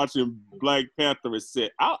 was watching Black Panther and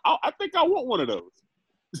said, I think I want one of those.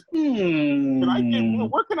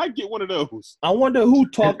 Where can I get one of those? I wonder who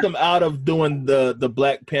talked them out of doing the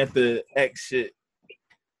Black Panther X shit.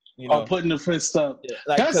 You know, putting the fist up. Yeah,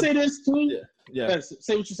 like, can I say this too? Yeah. Yes,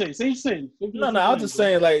 say what you say. Say what you say. No, I was just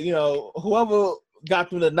saying, like, you know, whoever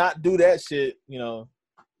got them to not do that shit, you know,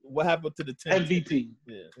 what happened to the 10 MVP?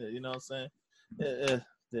 Yeah, you know what I'm saying?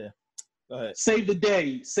 Yeah. Go ahead. Save the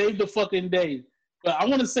day. Save the fucking day. But I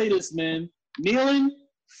want to say this, man. Kneeling,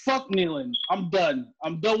 fuck kneeling. I'm done.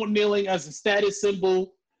 I'm done with kneeling as a status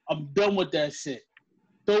symbol. I'm done with that shit.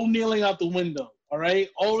 Throw kneeling out the window, all right?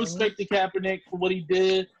 All respect to Kaepernick for what he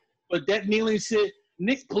did, but that kneeling shit,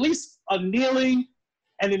 police are kneeling,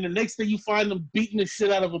 and then the next day you find them beating the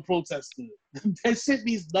shit out of a protester. That shit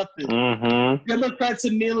means nothing. Mm-hmm. Democrats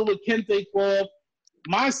are kneeling with Kente Cloth.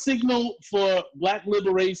 My signal for black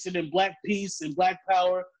liberation and black peace and black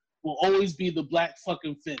power will always be the black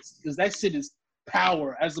fucking fist, because that shit is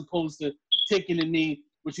power as opposed to taking a knee,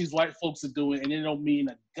 which these white folks are doing, and it don't mean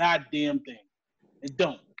a goddamn thing. It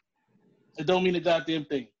don't mean a goddamn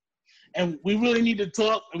thing. And we really need to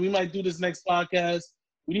talk, and we might do this next podcast.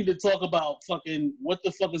 We need to talk about fucking what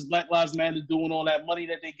the fuck is Black Lives Matter doing all that money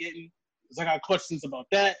that they're getting. Because I got questions about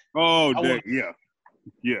that.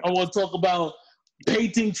 Yeah. I want to talk about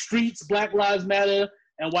painting streets, Black Lives Matter,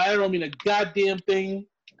 and why I don't mean a goddamn thing.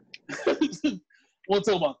 We'll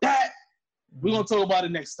talk about that. We're going to talk about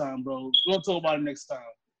it next time, bro. We're going to talk about it next time.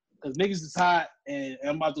 Because niggas is hot, and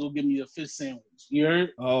I'm about to go get me a fish sandwich. You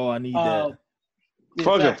heard? Oh, I need that. Yeah,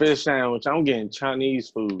 Fuck a fish sandwich. I'm getting Chinese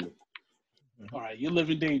food. All right, you're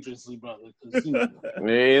living dangerously, brother. You know,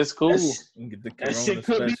 Yeah, it's cool. That shit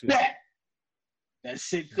could be bad. That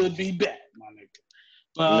shit could be bad, my nigga.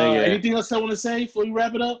 Nigga. Anything else I want to say before we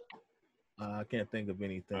wrap it up? I can't think of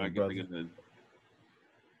anything, I brother. think of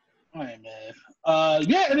All right, man.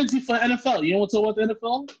 Yeah, energy for NFL. You don't want to talk about the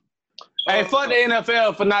NFL? Hey, fuck the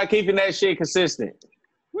NFL for not keeping that shit consistent.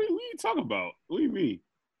 What are you talking about? What do you mean?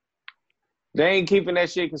 They ain't keeping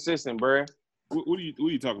that shit consistent, bruh. What are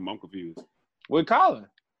you talking about? I'm confused. With Colin.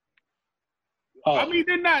 I mean,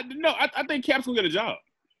 they're not. No, I think Cap's gonna get a job.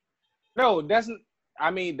 No, that's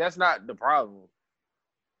not the problem.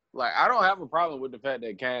 Like, I don't have a problem with the fact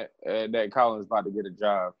that Colin's about to get a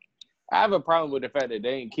job. I have a problem with the fact that they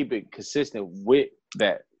ain't keep it consistent with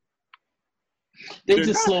that. They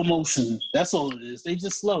just slow motion. That's all it is. They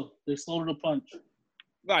just slow. They're slow to the punch.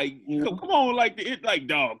 Like, come on,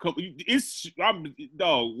 dog.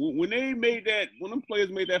 Dog. When them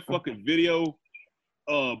players made that fucking video,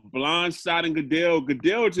 blindsiding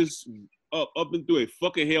Goodell just up and threw a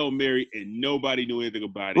fucking Hail Mary and nobody knew anything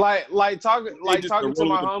about it. Talking to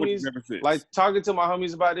my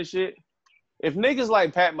homies about this shit. If niggas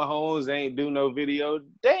like Pat Mahomes ain't do no video,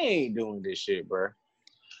 they ain't doing this shit, bro.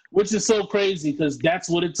 Which is so crazy because that's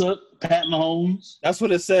what it took, Pat Mahomes. That's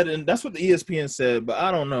what it said, and that's what the ESPN said. But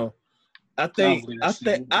I don't know. I think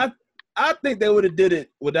they would have did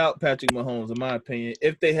it without Patrick Mahomes, in my opinion.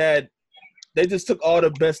 If they just took all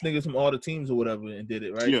the best niggas from all the teams or whatever and did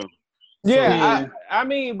it, right? Yeah. Yeah, I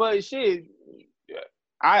mean, but shit,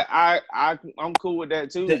 I'm cool with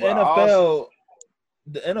that too.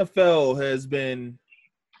 The NFL has been,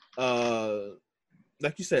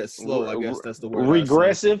 like you said, slow. I guess that's the word.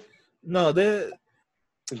 Regressive. No, they're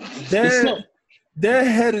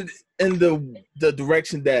headed in the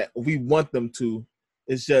direction that we want them to.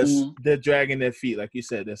 It's just they're dragging their feet, like you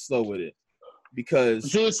said. They're slow with it because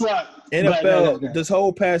NFL this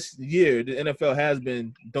whole past year, the NFL has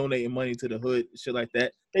been donating money to the hood, shit like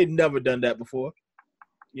that. They've never done that before,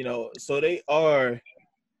 you know. So they are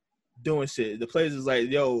doing shit. The players is like,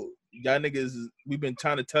 yo, y'all niggas, we've been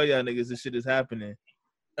trying to tell y'all niggas this shit is happening.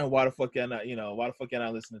 And why the fuck y'all not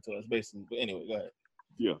listening to us, basically. But anyway, go ahead.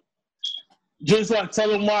 Yeah. Just like, tell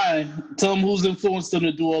them why. Tell them who's influenced them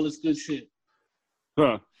to do all this good shit.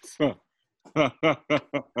 Tell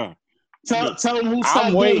them who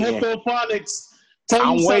started doing hydroponics. Tell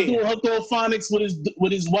him who started doing hydroponics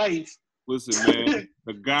with his wife. Listen, man,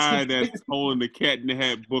 the guy that's holding the Cat in the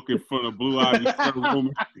Hat book in front of Blue Ivy's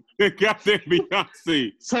room, got that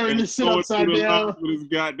Beyonce. Turning the shit upside down with his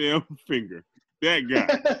goddamn finger. That guy.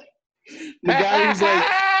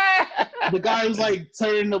 the guy who's like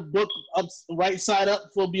turning the book up right side up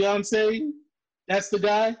for Beyonce. That's the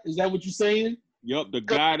guy? Is that what you're saying? Yup, the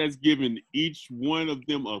guy that's giving each one of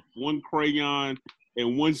them one crayon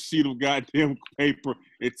and one sheet of goddamn paper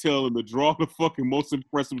and tell them to draw the fucking most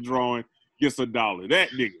impressive drawing gets $1. That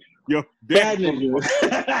nigga. Yo, Bad that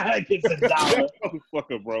nigga gets $1.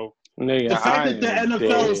 motherfucker, bro. Nigga, The fact I that the am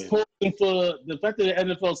NFL is dead. closing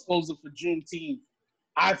for Juneteenth,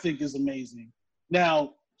 I think is amazing.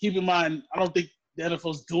 Now, keep in mind, I don't think the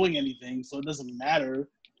NFL's doing anything, so it doesn't matter.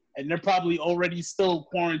 And they're probably already still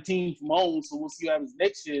quarantined from home, so we'll see what happens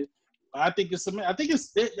next year. But I think the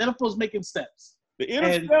NFL's making steps. The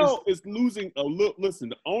NFL is losing a little. Listen,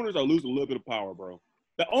 the owners are losing a little bit of power, bro.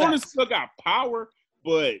 The owners still got power,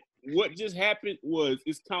 but what just happened was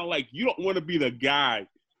it's kind of like you don't want to be the guy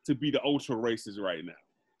to be the ultra racist right now.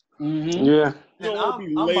 Mm-hmm. Yeah. And You don't want to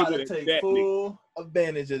be I'm about labeled to as take that full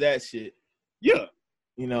advantage of that shit. Yeah.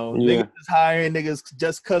 You know, Yeah. niggas is hiring niggas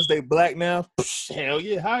just cause they black now. Hell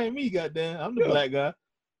yeah, hire me, goddamn. I'm the black guy.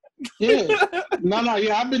 Yeah. No,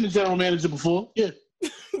 yeah, I've been the general manager before. Yeah.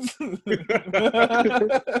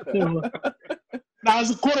 Now, I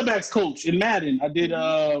was a quarterbacks coach in Madden. I did,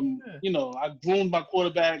 I groomed my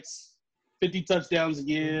quarterbacks, 50 touchdowns a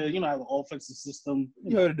year. You know, I have an offensive system.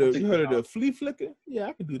 You heard of the flea flicker? Yeah,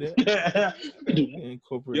 I can do that. I can do that.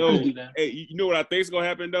 Incorporate. Yo, do that. hey, you know what I think's gonna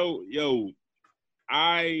happen though? Yo,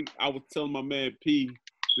 I was telling my man P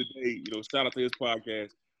today. You know, shout out to his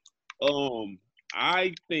podcast.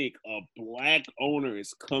 I think a black owner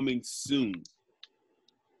is coming soon.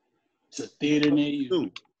 It's a theater near you.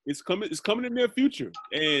 Soon. It's coming in the near future.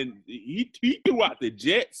 And he threw out the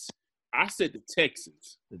Jets. I said the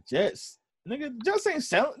Texans. The Jets. Nigga, Jets ain't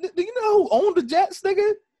selling. Do you know who owned the Jets,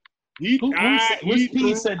 nigga? He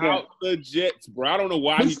threw said that? out the Jets, bro. I don't know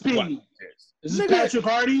why he threw out the Jets. Is this Nigga. Patrick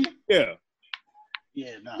Hardy? Yeah.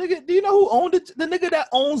 Yeah, no. Nigga, do you know who owned the nigga that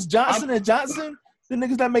owns Johnson & Johnson? The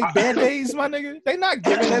niggas that make Band-Aids, my nigga? They not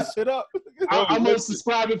giving that shit up. I'm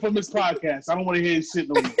unsubscribing from his podcast. I don't want to hear his shit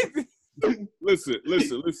no more.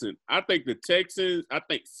 Listen. I think the Texans, I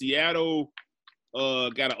think Seattle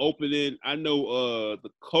got an opening. I know the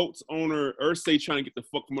Colts owner, Irsay, trying to get the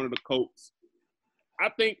fuck from under the Colts. I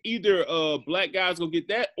think either black guys gonna get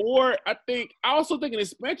that, or I also think an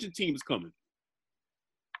expansion team is coming.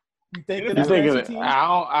 You think You think team?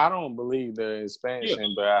 I don't believe the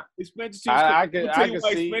expansion, but expansion teams. I can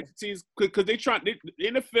see expansion teams because the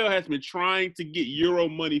NFL has been trying to get Euro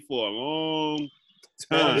money for a long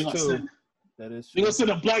time. That is true. You gonna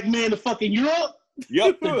send a black man to fucking Europe?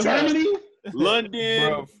 Yep. To Germany? London,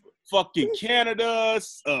 Bro. fucking Canada,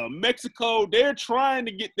 Mexico. They're trying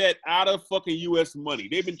to get that out of fucking U.S. money.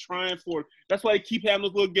 They've been trying for it. That's why they keep having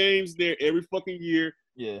those little games there every fucking year.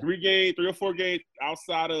 Yeah. 3 or 4 games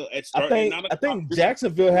outside of at I think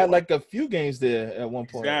Jacksonville had like a few games there at one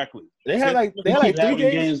point. Exactly. They had like 3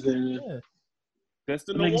 games. there. Yeah. That's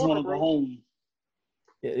the Niggas want to go bro. home.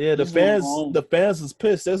 Yeah, the fans was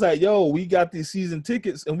pissed. It's like, yo, we got these season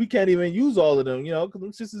tickets and we can't even use all of them, you know,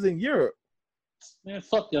 because this is in Europe. Man,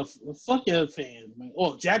 fuck your fans, man.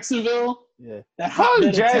 Oh, Jacksonville? Yeah. That fuck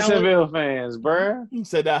Jacksonville fans, bruh. You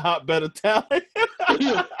said that hot better talent.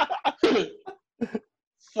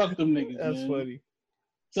 Fuck them niggas, That's man. funny.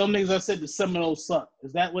 Some niggas I said the Seminoles suck.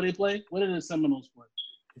 Is that what they play? What did the Seminoles play?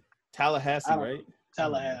 Tallahassee, right?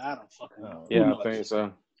 Tallahassee. I don't fucking know. Yeah, I think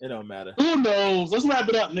so. It don't matter. Who knows? Let's wrap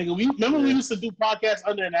it up, nigga. We used to do podcasts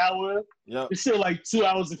under an hour. Yep. This shit like 2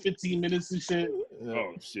 hours and 15 minutes and shit.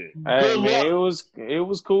 Oh shit. Hey Good man, luck. it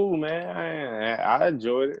was cool, man. I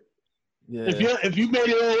enjoyed it. Yeah. If you made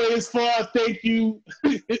it all the way this far, thank you.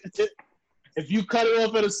 If you cut it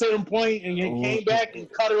off at a certain point and you came back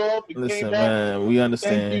and cut it off and Listen, came back, man, we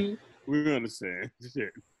understand. thank you. We understand.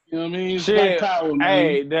 Shit. You know what I mean? It's Shit. black power, man.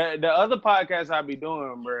 Hey, the other podcast I be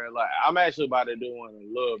doing, bro, like I'm actually about to do one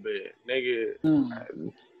a little bit,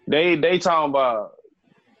 nigga. They talking about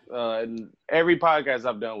every podcast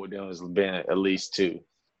I've done with them has been at least 2.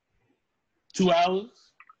 2 hours?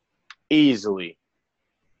 Easily.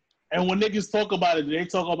 And when niggas talk about it, do they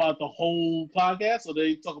talk about the whole podcast or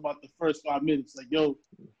they talk about the first 5 minutes? Like, yo,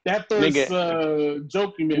 that first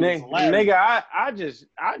joke you made was hilarious. Nigga,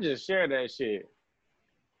 I just share that shit.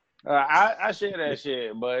 I share that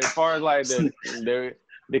shit, but as far as like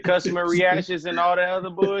the customer reactions and all that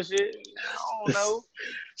other bullshit, I don't know.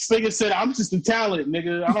 This nigga said, I'm just a talent,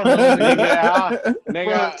 nigga. I don't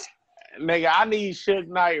know. nigga, I need Suge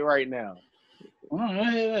Knight right now. Oh,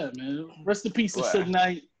 yeah, man. Rest in peace to Suge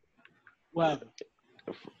Knight. What happened?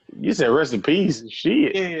 You said rest in peace.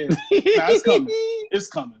 Shit. Yeah. Nah, it's coming. It's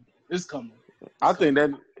coming. It's coming. I think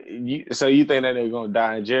that so you think that they're gonna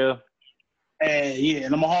die in jail? Yeah,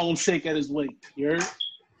 and I'm a Harlem Shake at his wake. You heard?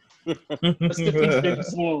 Rest in peace, Biggie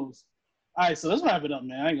Smalls. All right, so let's wrap it up,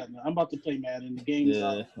 man. I ain't got nothing. I'm about to play Madden. The game's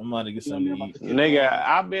Yeah, I'm about to get some meat. Nigga,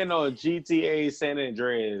 I've been on GTA San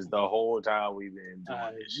Andreas the whole time we've been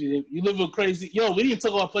doing this shit. You live with crazy. Yo, we didn't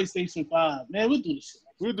talk about PlayStation 5. Man, we'll do this shit.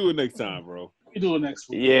 We'll do it next time, bro. We do it next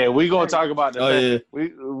week. Yeah, we gonna talk about the fact. yeah.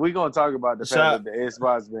 We gonna talk about the fact that the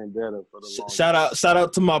Xbox been better for the long. Shout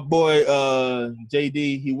out to my boy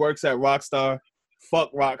JD. He works at Rockstar.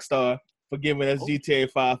 Fuck Rockstar for giving us GTA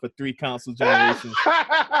 5 for 3 console generations.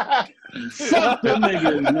 Fuck them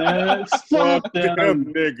niggas, man. Fuck them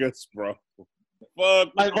niggas, bro. Fuck.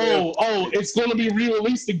 Like, it's gonna be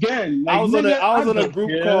re-released again. Like, I was on a group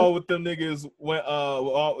care. call with them niggas when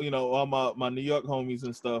all my New York homies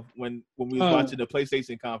and stuff when we was watching the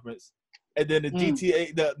PlayStation conference, and then the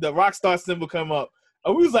GTA the Rockstar symbol come up,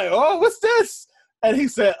 and we was like, oh, what's this? And he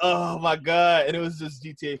said, oh my god, and it was just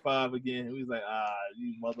GTA 5 again. And we was like,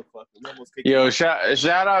 you motherfucker. We almost kicked Yo,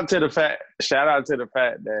 shout out to the fact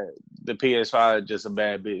that the PS5 is just a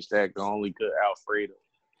bad bitch that can only cook Alfredo.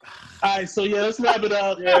 All right, so let's wrap it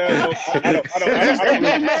up. Yeah, I don't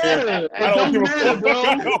matter. It don't matter, bro.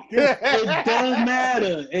 It don't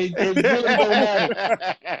matter. It really don't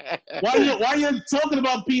matter. While you're talking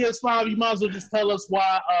about PS5, you might as well just tell us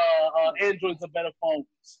why Androids are better phones.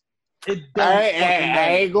 It don't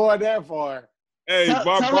I ain't going that far. Hey,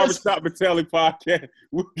 Barbershop Metallic Podcast.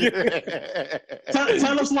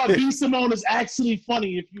 Tell us why B. Simone is actually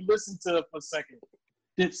funny if you listen to it for a second.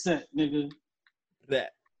 Dipset, nigga.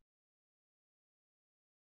 that.